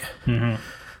life, right?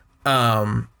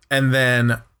 Mm-hmm. And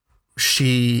then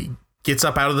she gets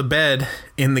up out of the bed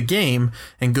in the game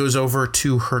and goes over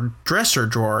to her dresser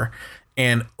drawer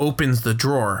and opens the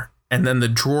drawer. And then the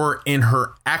drawer in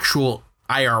her actual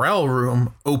IRL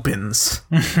room opens.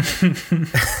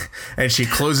 And she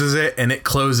closes it and it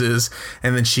closes.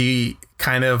 And then she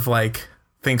kind of like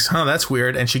thinks, that's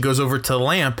weird. And she goes over to the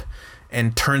lamp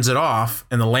and turns it off.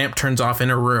 And the lamp turns off in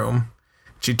her room.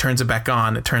 She turns it back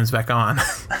on. It turns back on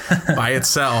by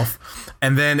itself.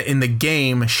 And then in the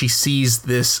game, she sees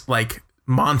this like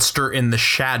monster in the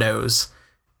shadows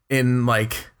in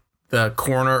like the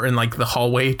corner in like the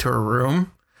hallway to her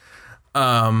room.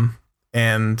 And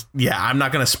I'm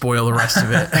not going to spoil the rest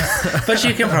of it. But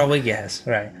you can probably guess,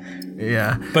 right?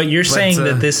 Yeah. But you're saying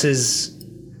that this is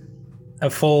a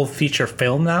full feature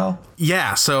film now?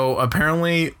 Yeah. So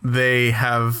apparently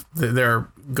they're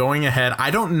going ahead.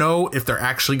 I don't know if they're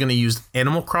actually going to use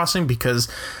Animal Crossing because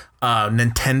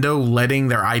Nintendo letting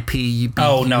their IP be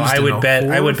Oh no, used I in would a bet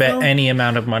horror film? any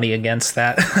amount of money agast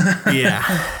that.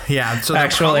 Yeah. So they're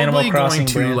Actual probably Animal Crossing going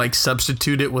to brand. like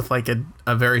substitute it with like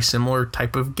a very similar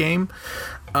type of game.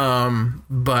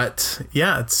 But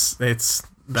yeah, it's that's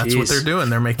Jeez. what they're doing.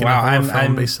 They're making Wow, a horror I'm- film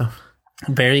I'm- based on.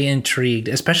 Very intrigued,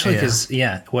 especially because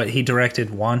what he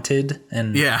directed, Wanted,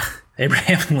 and Yeah.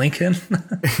 Abraham Lincoln.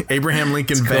 Abraham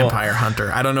Lincoln cool. Vampire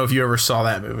Hunter. I don't know if you ever saw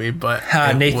that movie, but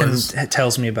Nathan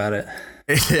tells me about it.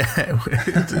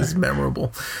 it is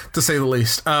memorable to say the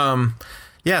least.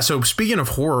 Yeah, so speaking of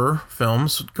horror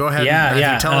films, go ahead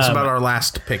and tell us about our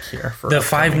last pick here. For The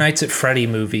Five Nights at Freddy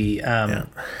movie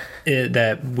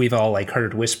that we've all like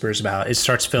heard whispers about. It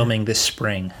starts filming this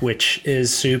spring, which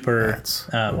is super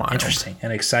interesting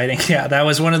and exciting. Yeah, that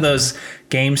was one of those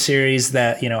game series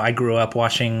that, I grew up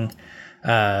watching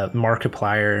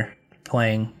Markiplier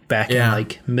playing back in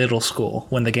like middle school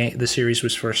when the series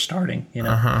was first starting,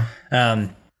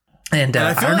 And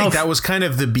I feel like that was kind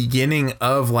of the beginning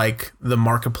of like the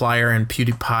Markiplier and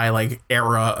PewDiePie like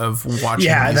era of watching.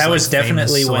 Yeah, these, that like, was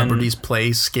definitely famous when celebrities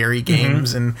play scary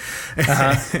games and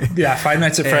yeah, Five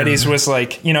Nights at Freddy's was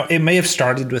like, it may have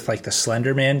started with like the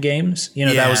Slender Man games.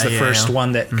 That was the first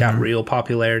one that got real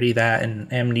popularity. That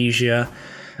and Amnesia.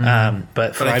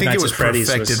 But Five I think Nights it was at Freddy's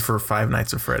perfected for Five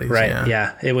Nights at Freddy's. right.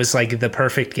 Yeah, it was like the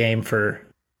perfect game for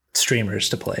streamers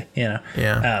to play.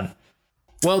 Yeah.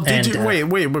 Well, did you wait?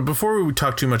 But before we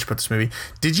talk too much about this movie,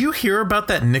 did you hear about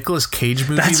that Nicolas Cage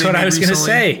movie? That's what I was going to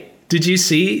say. Did you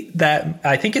see that?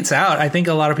 I think it's out. I think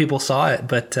a lot of people saw it,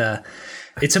 but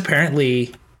it's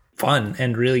apparently fun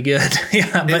and really good.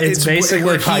 Yeah, but it's basically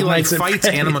where he Five like Nights at fights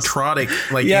Freddy's.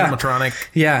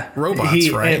 animatronic robots,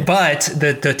 right? But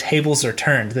the tables are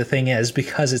turned. The thing is,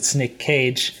 because it's Nick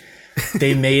Cage,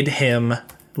 they made him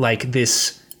like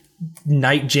this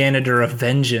night janitor of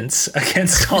vengeance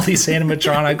against all these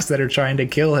animatronics that are trying to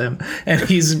kill him, and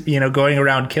he's going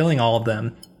around killing all of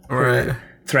them, Right.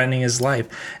 threatening his life.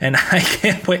 And I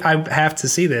can't wait. I have to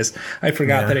see this. I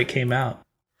forgot that it came out.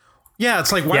 Yeah,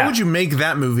 it's like, why would you make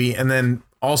that movie and then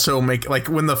also make, like,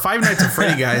 when the Five Nights at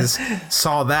Freddy guys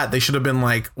saw that, they should have been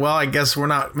like, well, I guess we're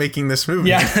not making this movie.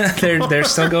 Yeah, they're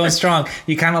still going strong.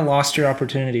 You kind of lost your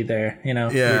opportunity there.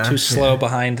 You're too slow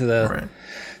behind the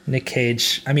Nick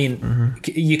Cage. I mean,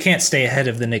 you can't stay ahead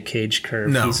of the Nick Cage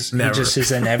curve. No, He never. just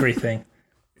is in everything.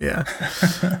 Yeah.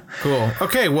 Cool.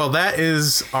 Okay, well, that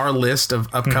is our list of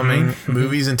upcoming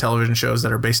movies and television shows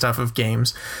that are based off of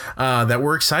games that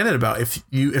we're excited about.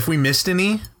 If we missed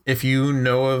any, if you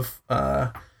know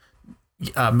of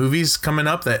movies coming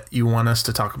up that you want us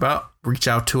to talk about, reach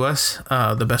out to us.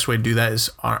 The best way to do that is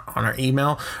on our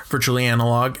email,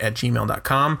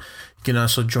 virtuallyanalog@gmail.com. You can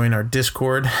also join our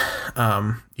Discord.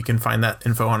 You can find that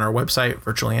info on our website,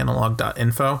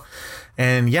 virtuallyanalog.info.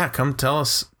 And yeah, come tell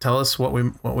us what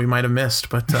we might have missed.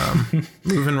 But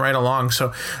moving right along.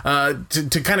 So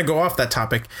to kind of go off that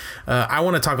topic, I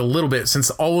want to talk a little bit,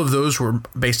 since all of those were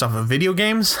based off of video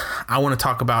games. I want to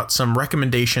talk about some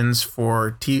recommendations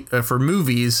for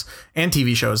movies and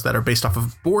TV shows that are based off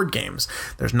of board games.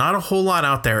 There's not a whole lot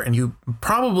out there, and you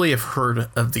probably have heard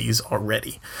of these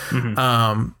already.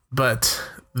 But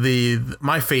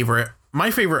my favorite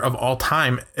of all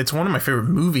time, it's one of my favorite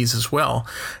movies as well,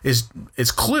 is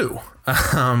Clue.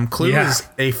 Clue is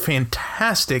a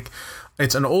fantastic,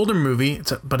 it's an older movie,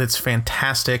 but it's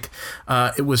fantastic.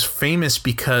 It was famous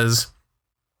because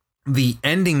the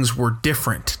endings were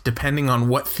different depending on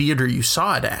what theater you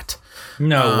saw it at.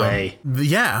 No way.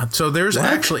 Yeah. So there's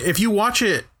actually, if you watch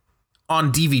it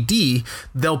on DVD,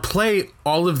 they'll play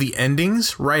all of the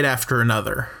endings right after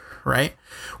another, right?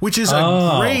 Which is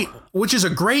a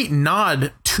great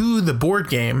nod to the board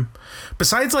game.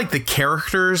 Besides like the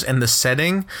characters and the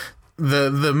setting,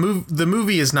 the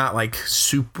movie is not like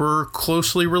super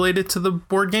closely related to the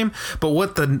board game, but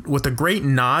what the great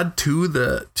nod to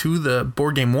the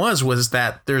board game was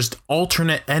that there's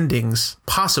alternate endings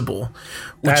possible,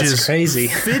 which is crazy.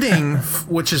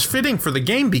 which is fitting for the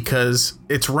game because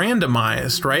it's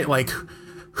randomized, right? Like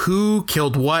who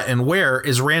killed what and where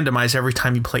is randomized every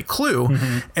time you play Clue.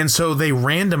 And so they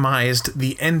randomized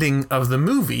the ending of the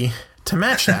movie to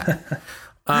match that,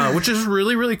 which is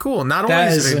really, really cool. Not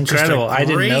only is incredible. I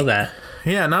didn't know that.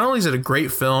 Yeah, not only is it a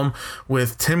great film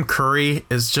with Tim Curry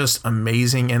is just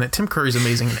amazing in it. Tim Curry's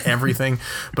amazing in everything,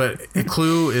 but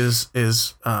Clue is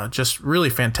just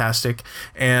really fantastic.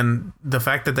 And the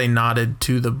fact that they nodded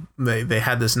to they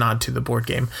had this nod to the board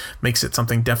game makes it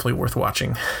something definitely worth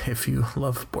watching if you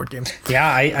love board games. Yeah,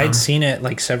 I'd seen it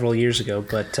like several years ago,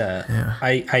 but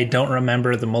I don't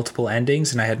remember the multiple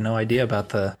endings, and I had no idea about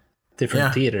the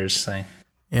different theaters thing.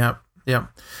 Yeah. Yeah.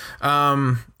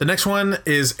 The next one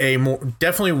is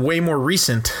definitely way more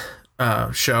recent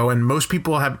show, and most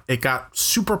people it got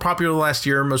super popular last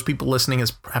year. Most people listening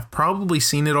have probably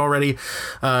seen it already.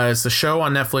 It's the show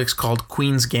on Netflix called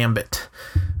Queen's Gambit.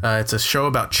 It's a show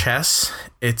about chess.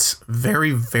 It's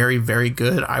very, very, very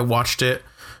good. I watched it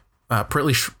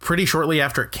pretty shortly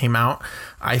after it came out.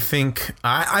 I think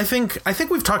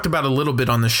we've talked about it a little bit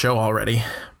on the show already,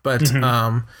 but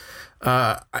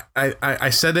I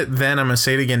said it then. I'm going to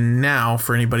say it again now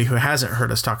for anybody who hasn't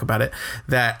heard us talk about it,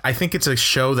 that I think it's a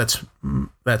show that's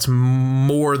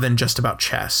more than just about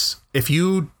chess. If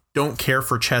you don't care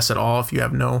for chess at all, if you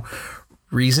have no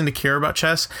reason to care about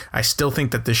chess, I still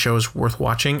think that this show is worth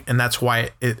watching. And that's why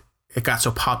it got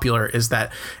so popular, is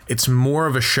that it's more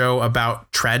of a show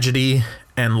about tragedy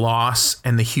and loss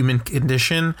and the human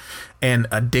condition and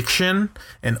addiction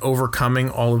and overcoming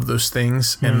all of those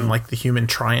things and like the human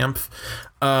triumph.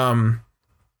 I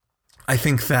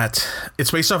think that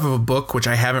it's based off of a book, which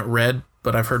I haven't read,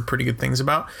 but I've heard pretty good things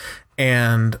about.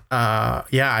 And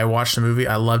I watched the movie.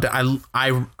 I loved it.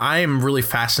 I am really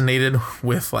fascinated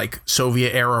with like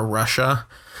Soviet era Russia.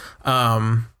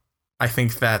 I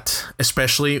think that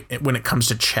especially when it comes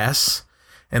to chess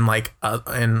and like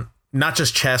and not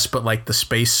just chess, but like the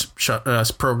space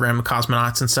program,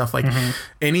 cosmonauts and stuff, like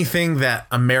anything that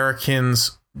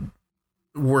Americans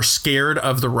were scared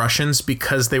of the Russians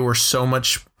because they were so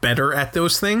much better at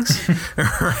those things.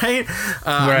 Right.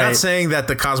 I'm not saying that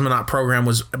the cosmonaut program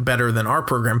was better than our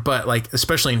program, but like,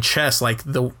 especially in chess, like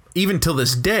even till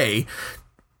this day,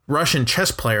 Russian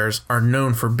chess players are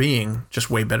known for being just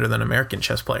way better than American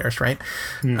chess players. Right.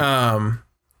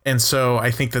 And so I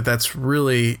think that that's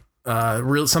really,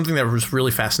 something that was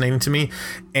really fascinating to me,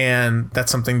 and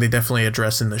that's something they definitely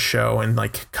address in the show and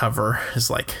like cover is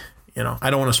like, you know, I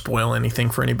don't want to spoil anything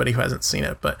for anybody who hasn't seen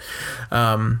it, but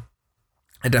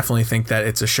I definitely think that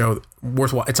it's a show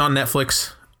worth watching. It's on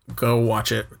Netflix. Go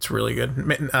watch it. It's really good.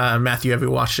 Matthew, have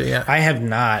you watched it yet? I have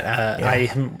not. I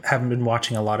haven't been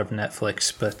watching a lot of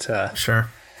Netflix, but sure.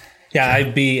 Yeah,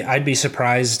 I'd be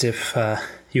surprised if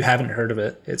you haven't heard of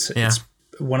it. It's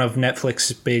one of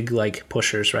Netflix's big like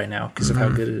pushers right now because of how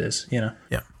good it is, you know?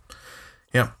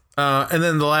 Yeah. And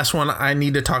then the last one I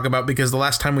need to talk about, because the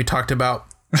last time we talked about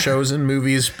shows and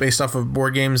movies based off of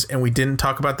board games and we didn't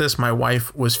talk about this, my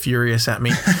wife was furious at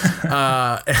me.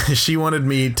 She wanted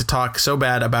me to talk so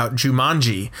bad about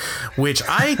Jumanji, which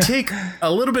I take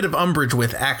a little bit of umbrage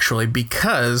with, actually,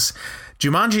 because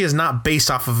Jumanji is not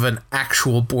based off of an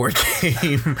actual board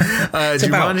game.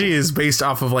 Jumanji is based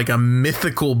off of like a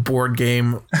mythical board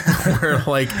game where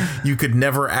like you could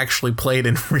never actually play it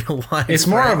in real life. It's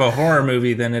more of a horror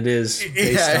movie than it is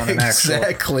based on an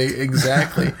actual.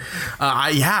 Exactly.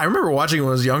 I remember watching when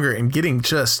I was younger and getting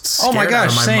just scared out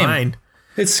of my mind.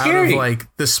 It's scary. Out of,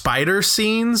 like, the spider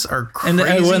scenes are crazy.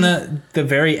 And when the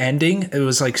very ending, it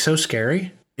was like so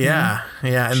scary. Yeah.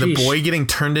 And the boy getting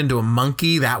turned into a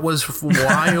monkey, that was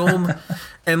wild.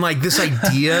 And like this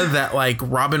idea that like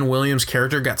Robin Williams'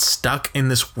 character got stuck in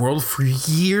this world for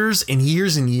years and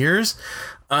years and years.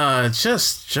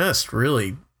 Just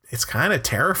really, it's kind of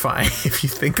terrifying if you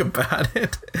think about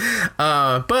it.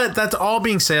 But that's all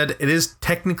being said, it is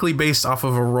technically based off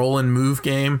of a roll and move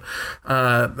game,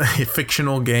 a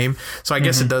fictional game. So I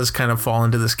guess it does kind of fall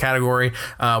into this category.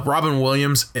 Robin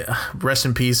Williams, rest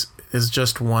in peace, is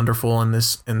just wonderful in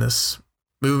this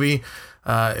movie.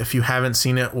 If you haven't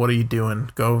seen it, what are you doing?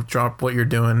 Go drop what you're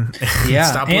doing.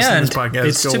 Stop listening to this podcast.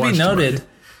 It's to be noted,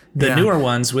 the newer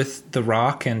ones with The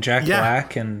Rock and Jack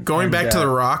Black and going back to The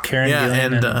Rock, Karen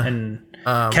Gillan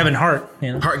and Kevin Hart.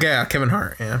 You know? Kevin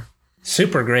Hart. Yeah,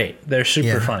 super great. They're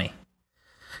super funny.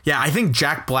 Yeah, I think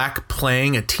Jack Black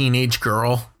playing a teenage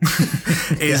girl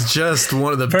is just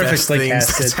one of the best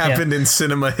things that's happened in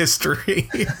cinema history.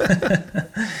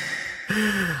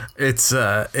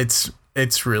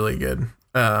 It's really good.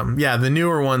 The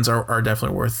newer ones are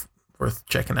definitely worth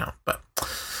checking out. But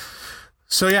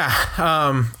so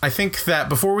I think that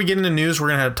before we get into news, we're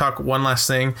gonna talk one last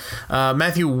thing.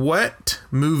 Matthew, what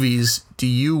movies do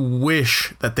you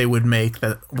wish that they would make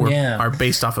that are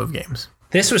based off of games?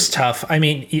 This was tough. I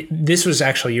mean, this was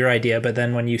actually your idea, but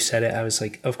then when you said it, I was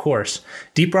like, of course.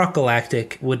 Deep Rock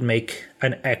Galactic would make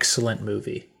an excellent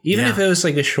movie. Even if it was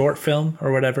like a short film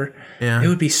or whatever, it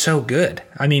would be so good.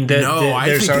 I mean,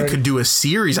 I think they could do a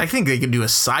series. I think they could do a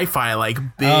sci-fi, like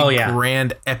big,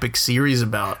 grand, epic series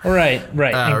about. Right.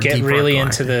 And get really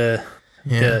into the,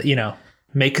 you know,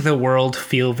 make the world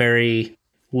feel very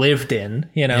lived in,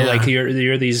 you know, like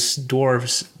you're these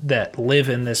dwarves that live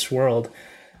in this world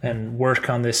and work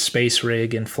on this space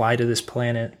rig and fly to this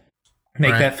planet.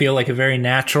 make that feel like a very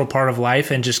natural part of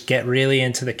life, and just get really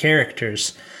into the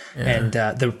characters. And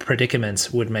the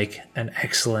predicaments would make an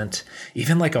excellent,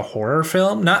 even like a horror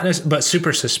film, but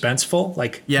super suspenseful.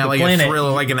 Like like planet, a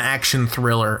thriller, like an action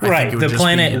thriller. Right, the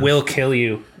planet will kill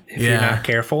you if you're not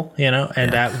careful,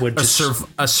 and that would just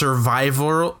a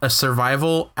survival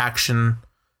action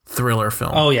thriller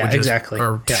film. Oh yeah, exactly.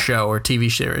 Show or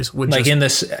TV series, would like in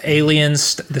this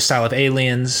Aliens, the style of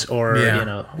Aliens, or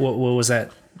what was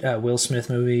that? Will Smith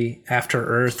movie, After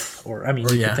Earth, or you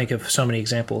can think of so many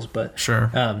examples, but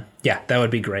sure, that would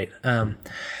be great.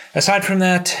 Aside from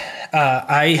that,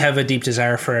 I have a deep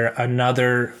desire for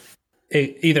another,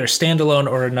 either a standalone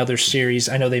or another series.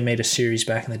 I know they made a series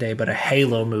back in the day, but a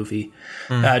Halo movie,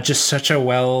 just such a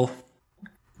well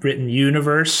written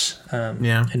universe,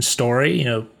 and story.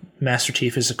 Master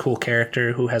Chief is a cool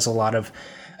character who has a lot of,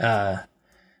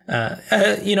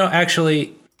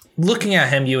 actually. Looking at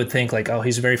him, you would think like, oh,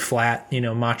 he's a very flat,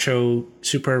 macho,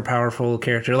 super powerful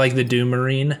character, like the Doom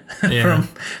Marine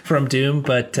from Doom.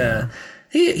 But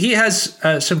he has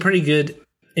some pretty good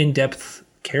in-depth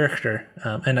character,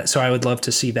 and so I would love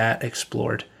to see that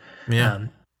explored. Yeah,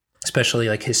 especially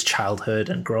like his childhood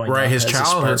and growing up. Right, his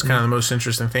childhood is kind of the most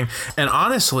interesting thing. And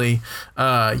honestly,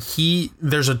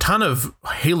 there's a ton of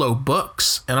Halo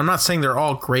books, and I'm not saying they're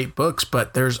all great books,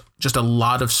 but there's just a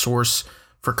lot of source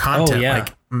for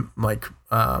content, like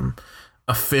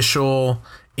official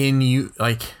in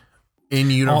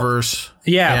universe.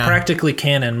 Practically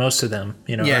canon. Most of them,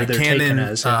 they're canon, taken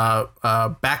as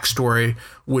backstory,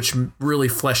 which really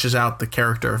fleshes out the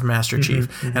character of Master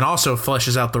Chief, and also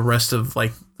fleshes out the rest of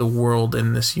like the world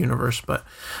in this universe. But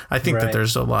I think that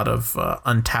there's a lot of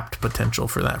untapped potential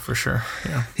for that, for sure.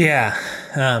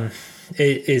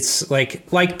 It's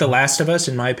like The Last of Us,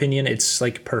 in my opinion. It's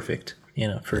like perfect,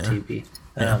 for TV.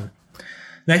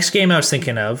 Next game I was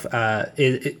thinking of,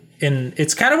 and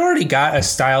it's kind of already got a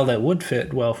style that would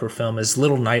fit well for film, is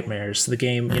Little Nightmares. The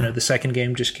game, the second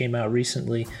game just came out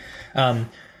recently.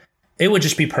 It would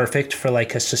just be perfect for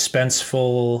like a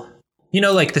suspenseful,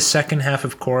 like the second half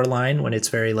of Coraline, when it's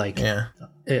very like,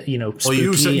 spooky.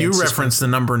 Well, you referenced the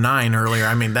number 9 earlier.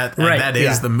 I mean, that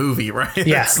is the movie, right?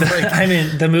 Yeah.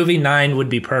 The movie 9 would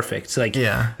be perfect. It's like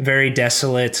very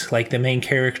desolate, like the main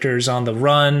character's on the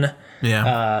run.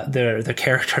 The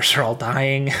characters are all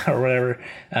dying or whatever.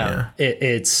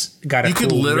 It's got a You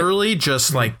could literally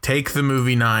just like take the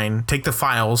movie 9, take the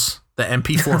files, the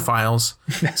MP4 files,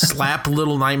 slap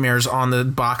Little Nightmares on the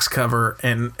box cover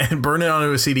and burn it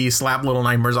onto a CD, slap Little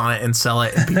Nightmares on it and sell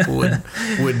it. And people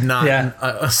would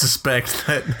not suspect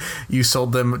that you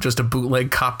sold them just a bootleg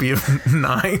copy of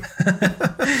 9.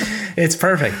 It's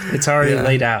perfect. It's already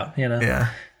laid out,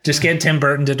 Just get Tim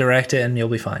Burton to direct it and you'll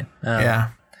be fine.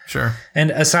 Sure.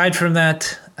 And aside from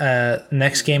that,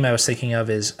 next game I was thinking of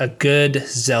is a good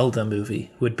Zelda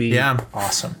movie would be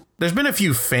awesome. There's been a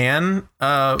few fan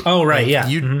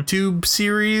YouTube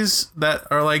series that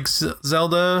are like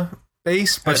Zelda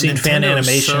based, but I've seen fan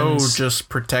animations. So just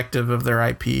protective of their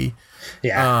IP.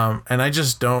 And I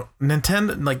just don't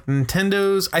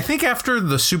Nintendo's. I think after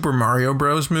the Super Mario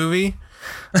Bros. Movie,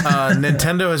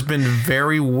 Nintendo has been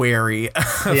very wary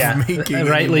of making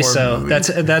rightly so. Movies.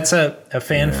 That's a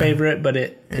fan favorite, but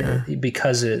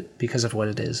because of what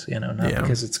it is, not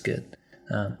because it's good.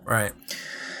 Right.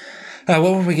 What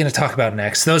were we going to talk about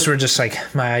next? Those were just like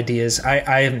my ideas.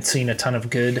 I haven't seen a ton of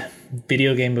good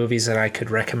video game movies that I could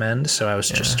recommend, so I was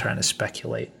just trying to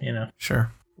speculate.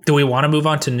 Sure. Do we want to move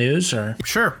on to news? Or?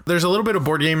 Sure. There's a little bit of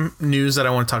board game news that I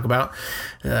want to talk about.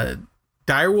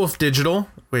 Direwolf Digital,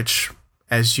 which,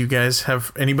 as you guys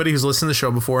have, anybody who's listened to the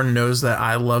show before knows that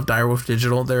I love Direwolf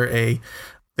Digital. They're a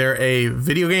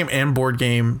video game and board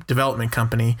game development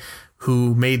company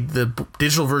who made the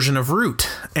digital version of Root,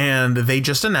 and they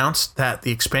just announced that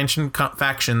the expansion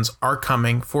factions are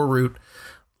coming for Root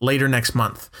later next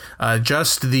month.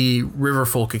 Just the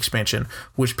Riverfolk expansion,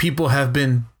 which people have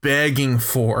been begging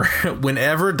for.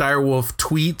 Whenever Direwolf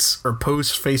tweets or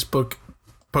posts Facebook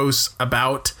posts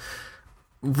about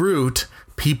Root,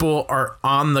 people are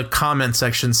on the comment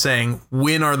section saying,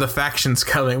 when are the factions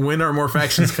coming? When are more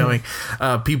factions coming?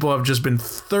 People have just been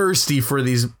thirsty for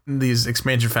these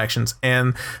expansion factions,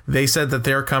 and they said that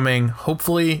they're coming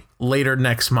hopefully later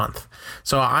next month.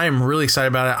 So I am really excited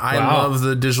about it. I love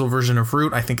the digital version of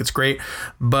Root. I think it's great,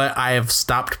 but I have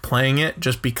stopped playing it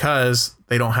just because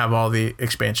they don't have all the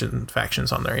expansion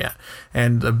factions on there yet.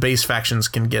 And the base factions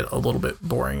can get a little bit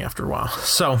boring after a while.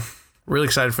 So really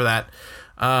excited for that.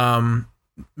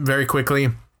 Very quickly,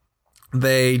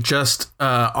 they just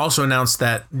also announced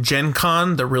that Gen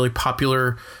Con, the really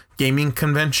popular gaming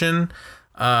convention,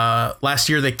 Last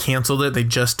year they canceled it. They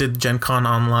just did Gen Con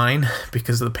online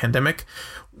because of the pandemic.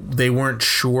 They weren't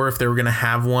sure if they were going to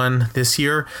have one this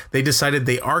year. They decided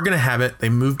they are going to have it. They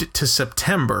moved it to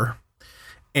September.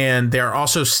 And they're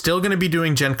also still going to be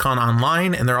doing Gen Con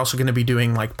online. And they're also going to be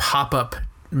doing like pop-up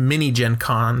mini Gen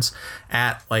Cons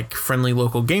at like friendly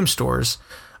local game stores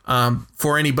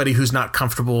for anybody who's not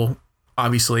comfortable,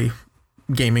 obviously,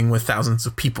 gaming with thousands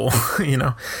of people.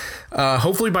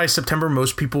 Hopefully by September,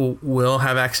 most people will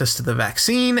have access to the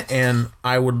vaccine. And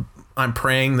I'm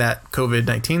praying that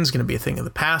COVID-19 is going to be a thing of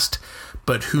the past,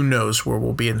 but who knows where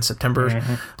we'll be in September.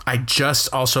 Mm-hmm. I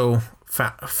just also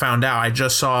found out, I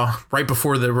just saw right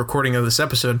before the recording of this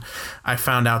episode, I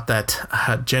found out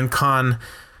that Gen Con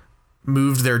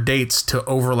moved their dates to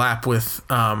overlap with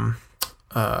Yom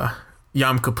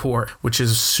Kippur, which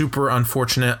is super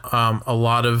unfortunate. A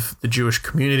lot of the Jewish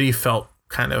community felt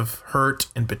kind of hurt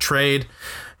and betrayed.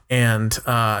 And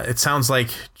it sounds like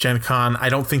Gen Con, I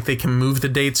don't think they can move the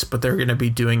dates, but they're going to be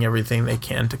doing everything they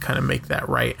can to kind of make that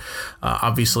right.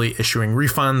 Obviously issuing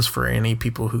refunds for any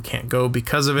people who can't go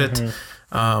because of it.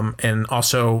 Mm-hmm. And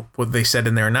also what they said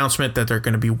in their announcement that they're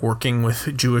going to be working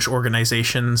with Jewish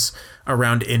organizations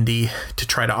around Indy to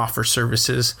try to offer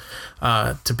services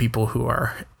to people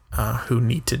who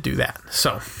need to do that.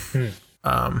 So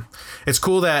it's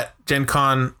cool that Gen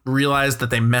Con realized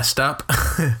that they messed up,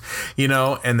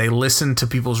 and they listened to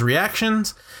people's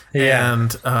reactions. Yeah.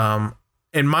 And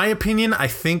in my opinion, I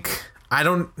think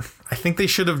they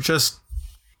should have just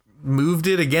moved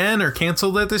it again or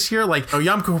canceled it this year. Like,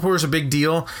 Yom Kippur is a big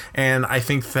deal. And I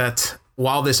think that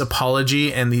while this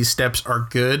apology and these steps are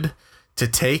good to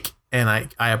take, and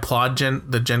I applaud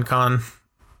the Gen Con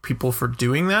people for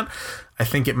doing that, I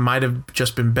think it might have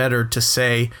just been better to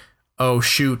say, oh,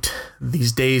 shoot,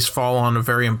 these days fall on a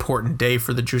very important day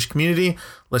for the Jewish community.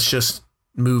 Let's just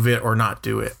move it or not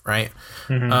do it, right?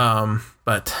 Mm-hmm.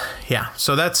 But yeah,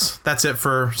 so that's it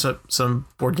for some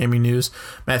board gaming news.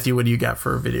 Matthew, what do you got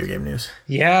for video game news?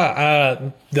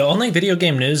 Yeah, the only video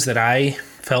game news that I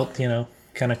felt,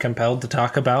 kind of compelled to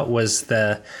talk about was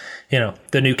the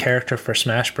new character for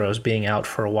Smash Bros. Being out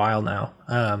for a while now.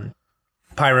 Pyra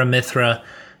Mythra,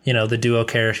 the duo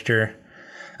character.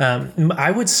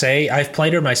 I would say I've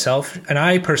played her myself, and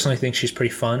I personally think she's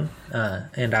pretty fun,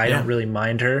 and I don't really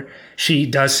mind her. She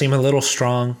does seem a little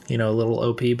strong, a little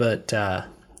OP, but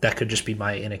that could just be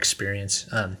my inexperience.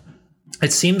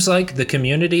 It seems like the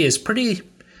community is pretty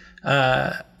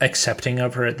accepting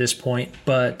of her at this point,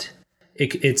 but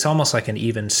it's almost like an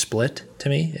even split to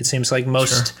me. It seems like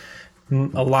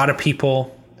a lot of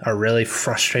people are really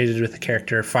frustrated with the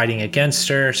character, fighting against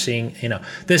her, seeing,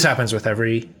 this happens with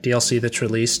every DLC that's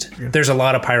released. Yeah. There's a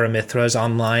lot of Pyra Mythras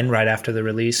online right after the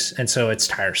release, and so it's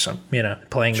tiresome,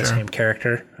 playing the same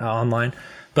character online.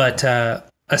 But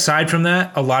aside from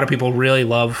that, a lot of people really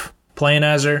love playing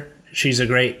as her. She's a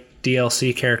great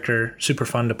DLC character, super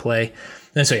fun to play.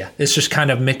 And so, it's just kind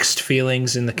of mixed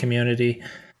feelings in the community.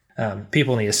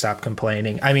 People need to stop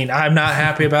complaining. I mean, I'm not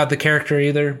happy about the character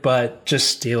either, but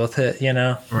just deal with it,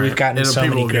 Right. We've gotten so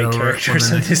many great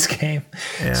characters in this game.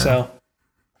 Yeah. So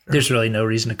there's really no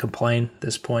reason to complain at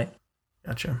this point.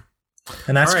 Gotcha.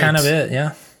 And that's kind of it,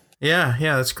 yeah. Yeah,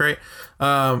 that's great. Do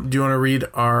you want to read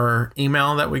our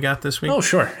email that we got this week? Oh,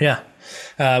 sure, yeah.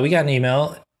 We got an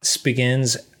email. This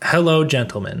begins, "Hello,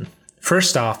 gentlemen.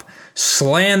 First off,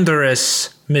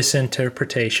 slanderous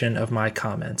misinterpretation of my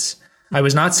comments. I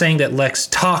was not saying that Lex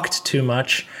talked too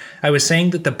much. I was saying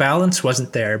that the balance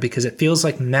wasn't there because it feels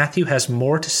like Matthew has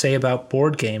more to say about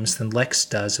board games than Lex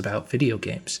does about video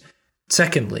games.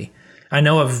 Secondly, I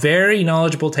know a very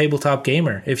knowledgeable tabletop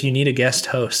gamer if you need a guest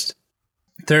host.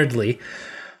 Thirdly,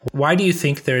 why do you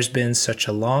think there's been such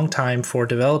a long time for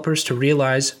developers to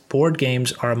realize board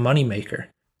games are a moneymaker?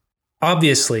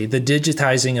 Obviously, the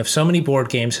digitizing of so many board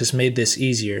games has made this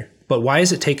easier, but why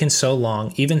has it taken so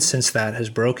long even since that has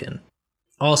broken?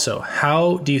 Also,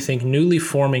 how do you think newly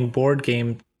forming board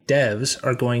game devs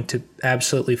are going to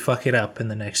absolutely fuck it up in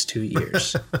the next 2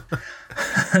 years?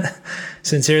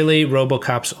 Sincerely,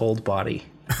 RoboCop's old body."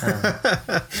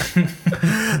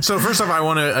 So first off, I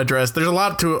want to address, there's a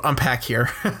lot to unpack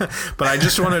here, but I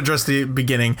just want to address the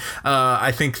beginning.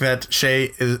 I think that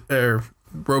Shay is...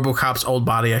 RoboCop's old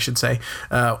body, I should say.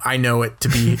 I know it to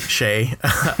be Shay,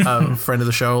 a friend of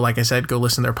the show. Like I said, go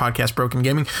listen to their podcast, Broken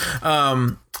Gaming.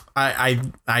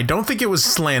 I don't think it was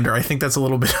slander. I think that's a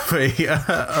little bit of a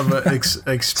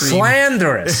extreme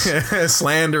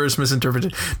slanderous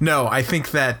misinterpretation. No, I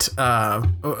think that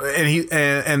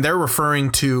and they're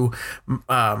referring to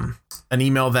an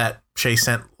email that Shay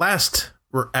sent last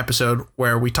episode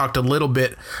where we talked a little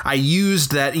bit. I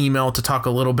used that email to talk a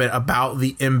little bit about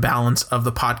the imbalance of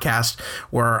the podcast,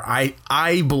 where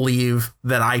I believe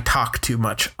that I talk too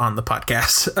much on the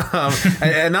podcast.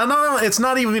 And no, it's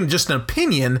not even just an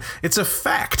opinion. It's a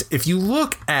fact. If you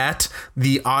look at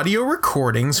the audio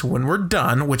recordings when we're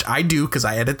done, which I do because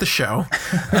I edit the show,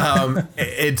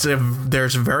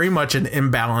 there's very much an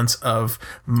imbalance of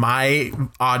my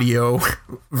audio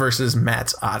versus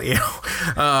Matt's audio.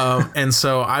 And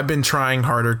so I've been trying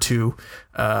harder to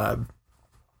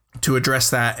address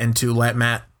that and to let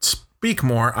Matt speak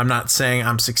more. I'm not saying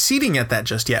I'm succeeding at that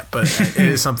just yet, but it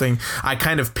is something. I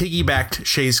kind of piggybacked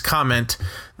Shay's comment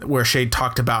where Shay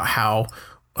talked about how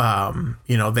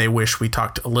they wish we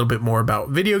talked a little bit more about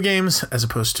video games as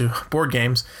opposed to board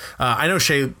games. I know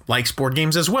Shay likes board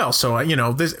games as well. So,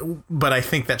 but I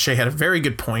think that Shay had a very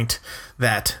good point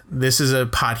that this is a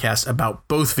podcast about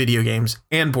both video games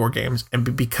and board games.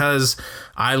 And because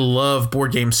I love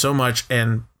board games so much,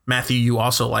 and Matthew, you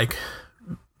also like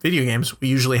video games, we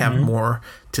usually have more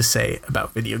to say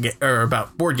about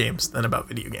about board games than about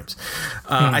video games.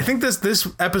 I think this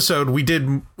episode we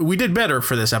did better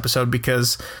for this episode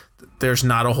because there's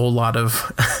not a whole lot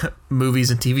of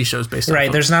movies and TV shows based on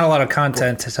right. There's not a lot of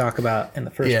content to talk about in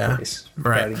the first place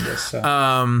regarding this.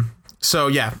 So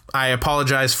yeah, I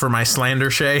apologize for my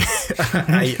slander, Shay.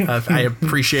 I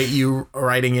appreciate you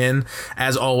writing in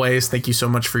as always. Thank you so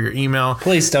much for your email.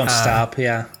 Please don't stop.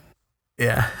 Yeah.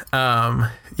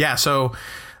 So,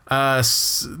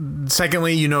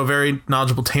 secondly, very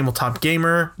knowledgeable tabletop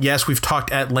gamer. Yes, we've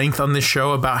talked at length on this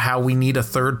show about how we need a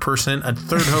third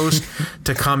host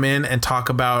to come in and talk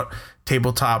about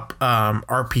tabletop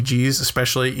RPGs,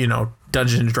 especially,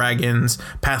 Dungeons and Dragons,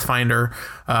 Pathfinder.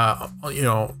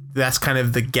 That's kind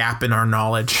of the gap in our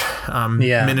knowledge.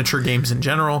 Miniature games in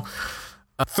general.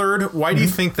 Third, why do you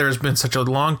think there's been such a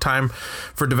long time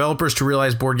for developers to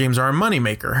realize board games are a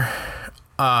moneymaker?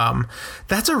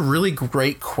 That's a really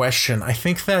great question. I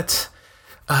think that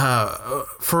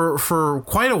for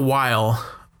quite a while,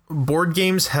 board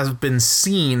games have been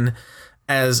seen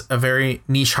as a very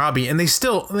niche hobby, and they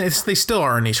still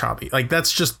are a niche hobby. Like,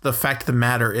 that's just the fact of the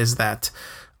matter is that,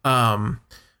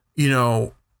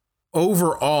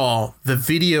 overall, the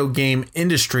video game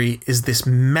industry is this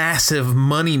massive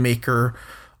moneymaker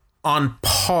on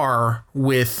par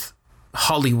with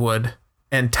Hollywood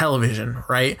and television,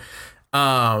 right?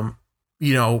 The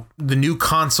new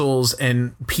consoles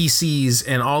and PCs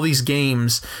and all these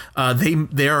games,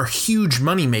 they are huge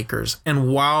moneymakers.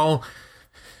 And while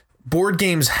board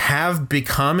games have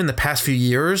become in the past few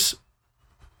years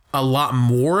a lot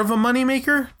more of a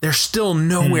moneymaker, they're still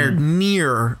nowhere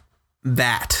near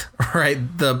that,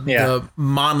 right? The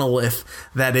monolith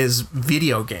that is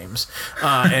video games.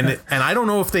 And I don't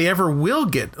know if they ever will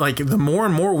get, like, the more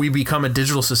and more we become a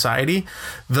digital society,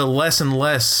 the less and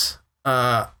less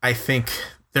I think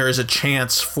there is a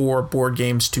chance for board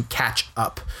games to catch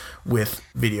up with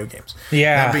video games.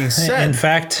 Yeah. That being said, in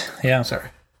fact, yeah. Sorry.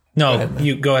 No,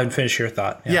 you go ahead and finish your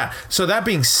thought. Yeah. So that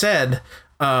being said,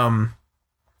 the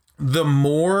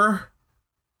more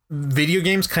video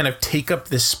games kind of take up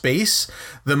this space,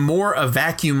 the more a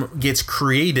vacuum gets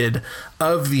created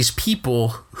of these people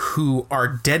who are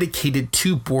dedicated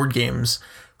to board games,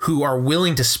 who are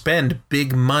willing to spend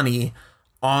big money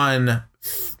on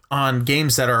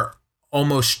games that are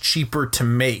almost cheaper to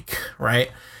make,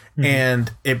 right?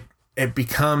 And it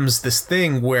becomes this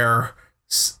thing where,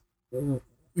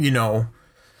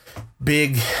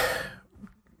 big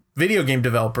video game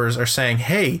developers are saying,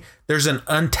 hey, there's an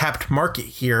untapped market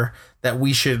here that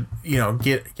we should,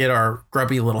 get our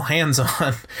grubby little hands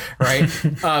on, right?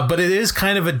 But it is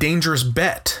kind of a dangerous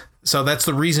bet. So that's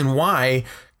the reason why,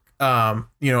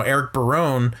 Eric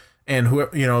Barone and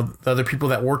the other people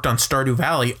that worked on Stardew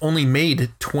Valley only made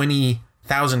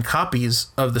 20,000 copies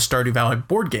of the Stardew Valley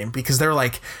board game, because they're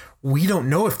like, we don't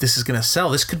know if this is going to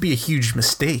sell. This could be a huge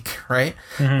mistake, right?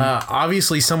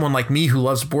 Obviously, someone like me who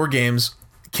loves board games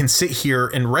can sit here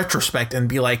in retrospect and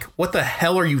be like, what the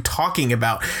hell are you talking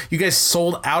about? You guys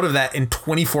sold out of that in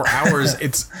 24 hours.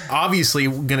 It's obviously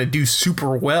going to do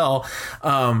super well.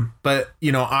 But,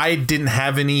 I didn't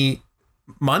have any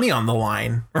money on the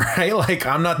line, right? Like,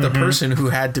 I'm not the person who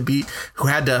had to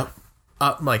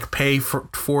pay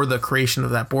for the creation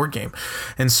of that board game.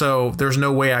 And so there's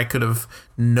no way I could have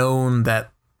known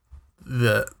that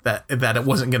it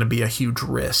wasn't going to be a huge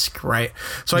risk, right?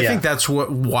 So I think that's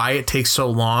why it takes so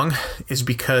long, is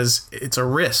because it's a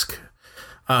risk,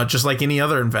 just like any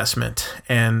other investment.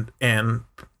 And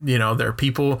there are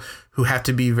people who have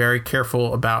to be very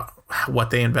careful about what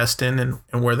they invest in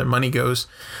and where their money goes.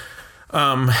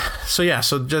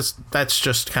 So that's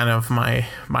just kind of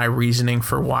my reasoning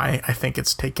for why I think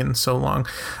it's taken so long.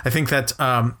 I think that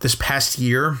this past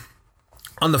year,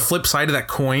 on the flip side of that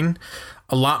coin,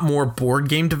 a lot more board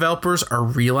game developers are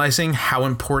realizing how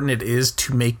important it is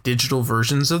to make digital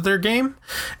versions of their game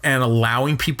and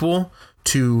allowing people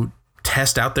to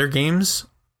test out their games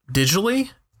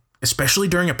digitally, especially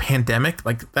during a pandemic.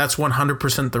 Like, that's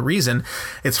 100% the reason.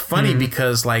 It's funny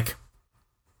because, like,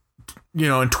 you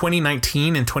know, in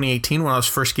 2019 and 2018, when I was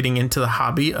first getting into the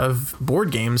hobby of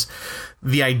board games,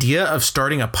 the idea of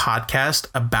starting a podcast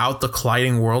about the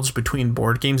colliding worlds between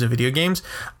board games and video games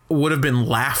would have been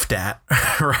laughed at,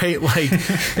 right? Like,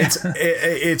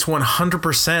 it's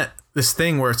 100% this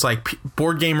thing where it's like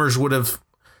board gamers would have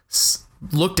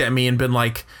looked at me and been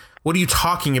like, what are you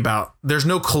talking about? There's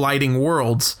no colliding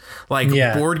worlds. Like,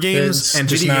 board games and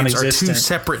video games are two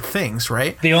separate things,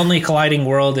 right? The only colliding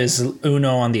world is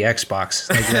Uno on the Xbox.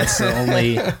 Like, that's the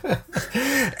only.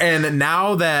 And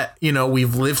now that, you know,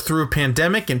 we've lived through a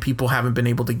pandemic and people haven't been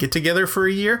able to get together for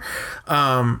a year,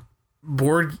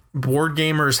 board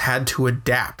gamers had to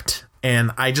adapt.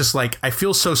 And I just, like, I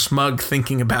feel so smug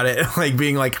thinking about it, like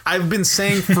being like, I've been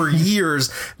saying for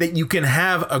years that you can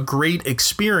have a great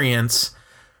experience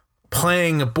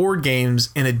playing board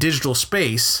games in a digital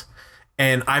space,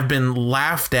 and I've been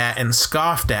laughed at and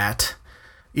scoffed at,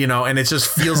 you know, and it just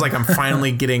feels like I'm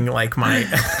finally getting, like, my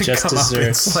just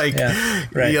desserts. Like,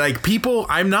 like, people,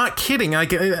 I'm not kidding.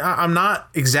 Like, I'm not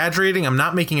exaggerating. I'm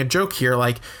not making a joke here.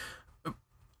 Like,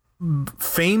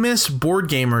 famous board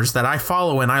gamers that I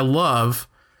follow and I love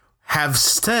have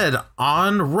said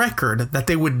on record that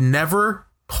they would never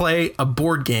play a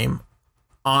board game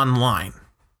online.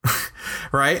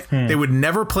 Right? They would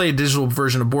never play a digital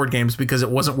version of board games because it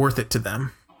wasn't worth it to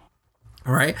them.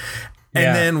 Right?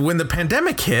 And then when the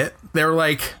pandemic hit, they're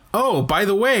like, oh, by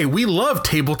the way, we love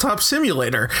Tabletop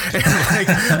Simulator. And, like,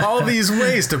 all these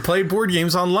ways to play board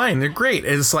games online. They're great.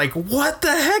 And it's like, what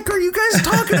the heck are you guys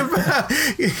talking about?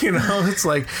 You know, it's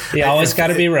like, you always got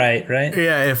to be right?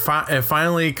 Yeah. It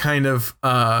finally kind of,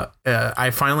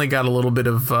 I finally got a little bit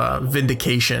of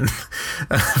vindication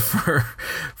for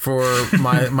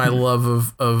my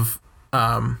love of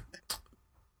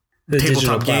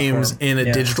tabletop games in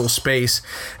a digital space.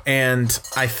 And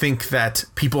I think that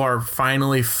people are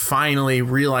finally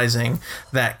realizing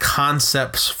that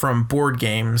concepts from board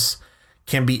games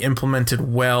can be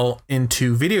implemented well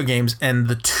into video games, and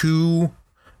the two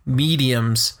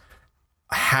mediums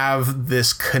have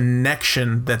this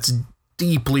connection that's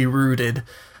deeply rooted,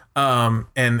 and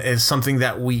is something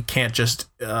that we can't just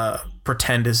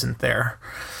pretend isn't there.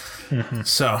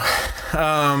 So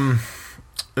and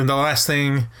the last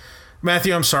thing,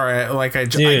 Matthew, I'm sorry. Like, I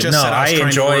enjoy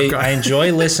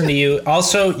listening to you.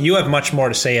 Also, you have much more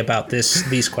to say about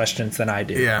these questions than I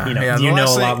do. Yeah, you know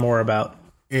a lot more about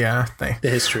the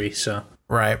history. So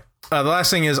right. The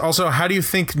last thing is also, how do you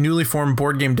think newly formed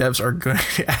board game devs are going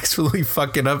to absolutely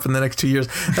fuck it up in the next 2 years?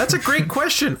 That's a great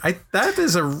question.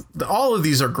 All of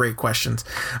these are great questions.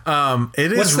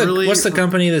 What's the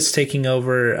company that's taking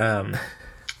over?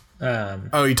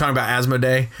 You're talking about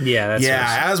Asmodee? Yeah,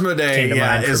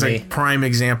 Asmodee is a prime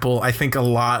example. I think a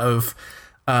lot of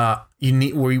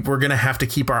we're gonna have to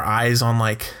keep our eyes on,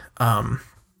 like,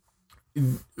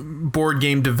 board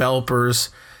game developers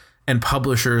and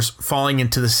publishers falling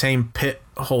into the same pit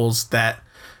holes that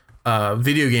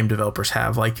video game developers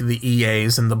have, like the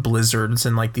EAs and the Blizzards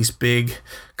and, like, these big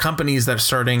companies that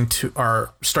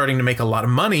are starting to make a lot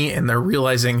of money, and they're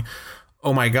realizing,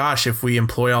 oh my gosh, if we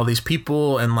employ all these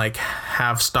people and, like,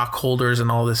 have stockholders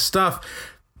and all this stuff,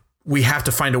 we have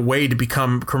to find a way to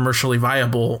become commercially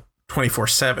viable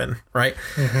 24/7, right?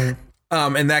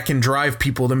 And that can drive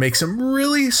people to make some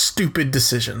really stupid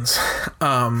decisions.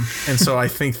 And so I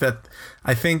think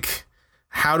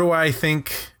how do I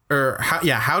think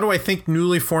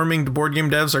newly forming board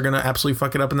game devs are going to absolutely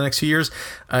fuck it up in the next few years?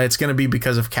 It's going to be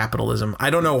because of capitalism. I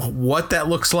don't know what that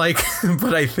looks like,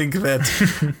 but I think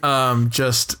that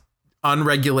just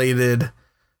unregulated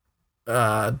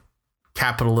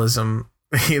capitalism,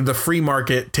 the free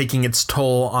market taking its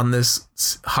toll on this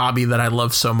hobby that I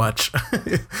love so much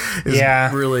is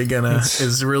really gonna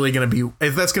be,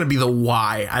 if that's gonna be the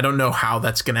why. I don't know how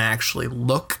that's gonna actually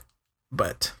look,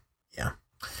 but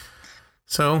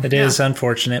so it is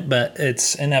unfortunate, but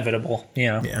it's inevitable,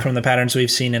 from the patterns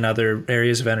we've seen in other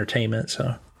areas of entertainment.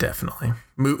 So definitely.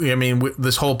 I mean,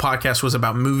 this whole podcast was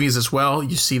about movies as well.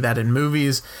 You see that in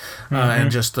movies,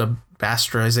 and just the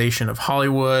bastardization of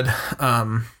Hollywood,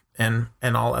 and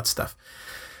all that stuff.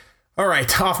 All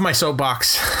right, off my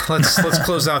soapbox. Let's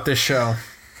close out this show.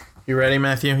 You ready,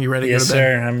 Matthew? You ready to Yes, go to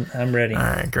bed? sir. I'm ready. All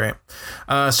right, great.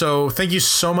 So thank you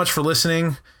so much for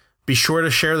listening. Be sure to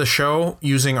share the show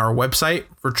using our website,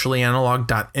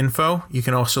 virtuallyanalog.info. You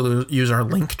can also use our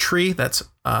link tree. That's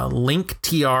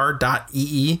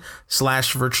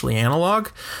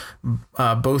linktr.ee/virtuallyanalog.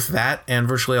 Both that and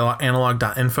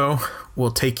virtuallyanalog.info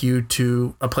will take you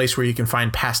to a place where you can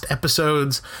find past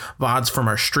episodes, VODs from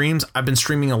our streams. I've been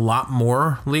streaming a lot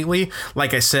more lately.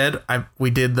 Like I said, we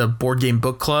did the board game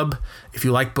book club. If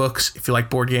you like books, if you like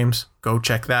board games, go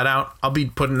check that out. I'll be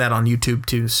putting that on YouTube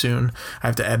too soon. I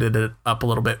have to edit it up a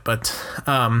little bit, but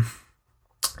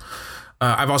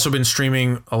I've also been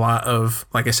streaming a lot of,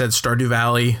 like I said, Stardew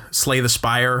Valley. Slay the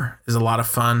Spire is a lot of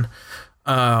fun.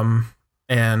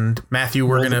 And Matthew,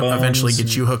 we're going to eventually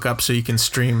get you hooked up so you can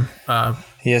stream.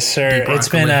 Yes, sir. It's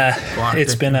been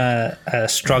a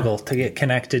struggle to get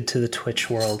connected to the Twitch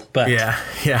world, but yeah,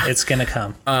 it's going to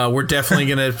come. We're definitely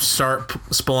going to start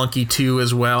Spelunky 2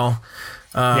 as well.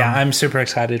 Yeah, I'm super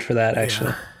excited for that,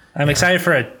 actually. Yeah. I'm excited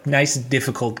for a nice,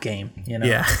 difficult game,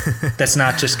 Yeah. that's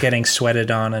not just getting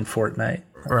sweated on in Fortnite.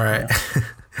 Right.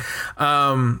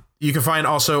 You can find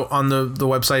also on the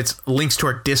websites links to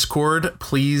our Discord.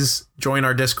 Please join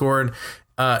our Discord.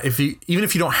 Even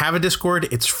if you don't have a Discord,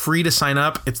 it's free to sign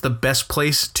up. It's the best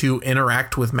place to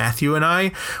interact with Matthew and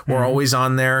I. We're always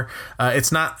on there.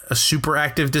 It's not a super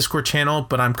active Discord channel,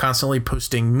 but I'm constantly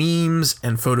posting memes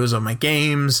and photos of my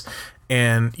games,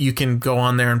 and you can go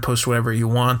on there and post whatever you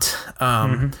want.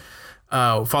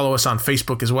 Follow us on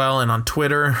Facebook as well and on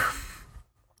Twitter.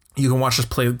 You can watch us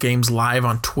play games live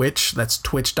on Twitch. That's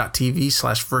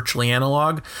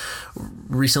twitch.tv/virtuallyanalog.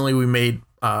 Recently, we made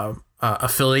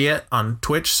affiliate on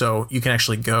Twitch, so you can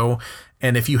actually go.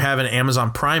 And if you have an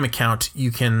Amazon Prime account,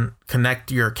 you can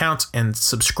connect your accounts and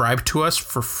subscribe to us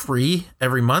for free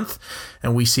every month.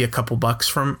 And we see a couple bucks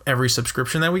from every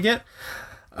subscription that we get.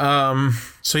 So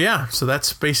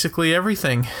that's basically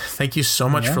everything. Thank you so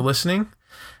much for listening.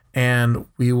 And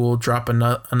we will drop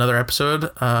another episode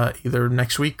either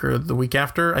next week or the week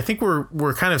after. I think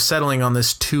we're kind of settling on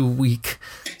this 2-week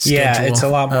schedule. Yeah, it's a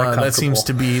lot more comfortable. That seems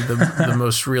to be the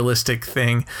most realistic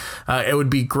thing. It would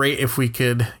be great if we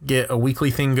could get a weekly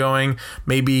thing going.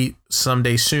 Maybe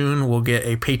someday soon we'll get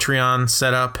a Patreon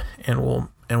set up and we'll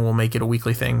make it a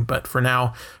weekly thing. But for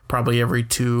now, probably every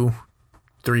 2-3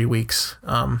 weeks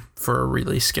for a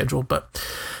release schedule. But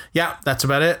yeah, that's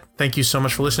about it. Thank you so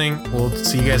much for listening. We'll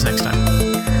see you guys next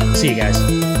time. See you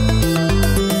guys.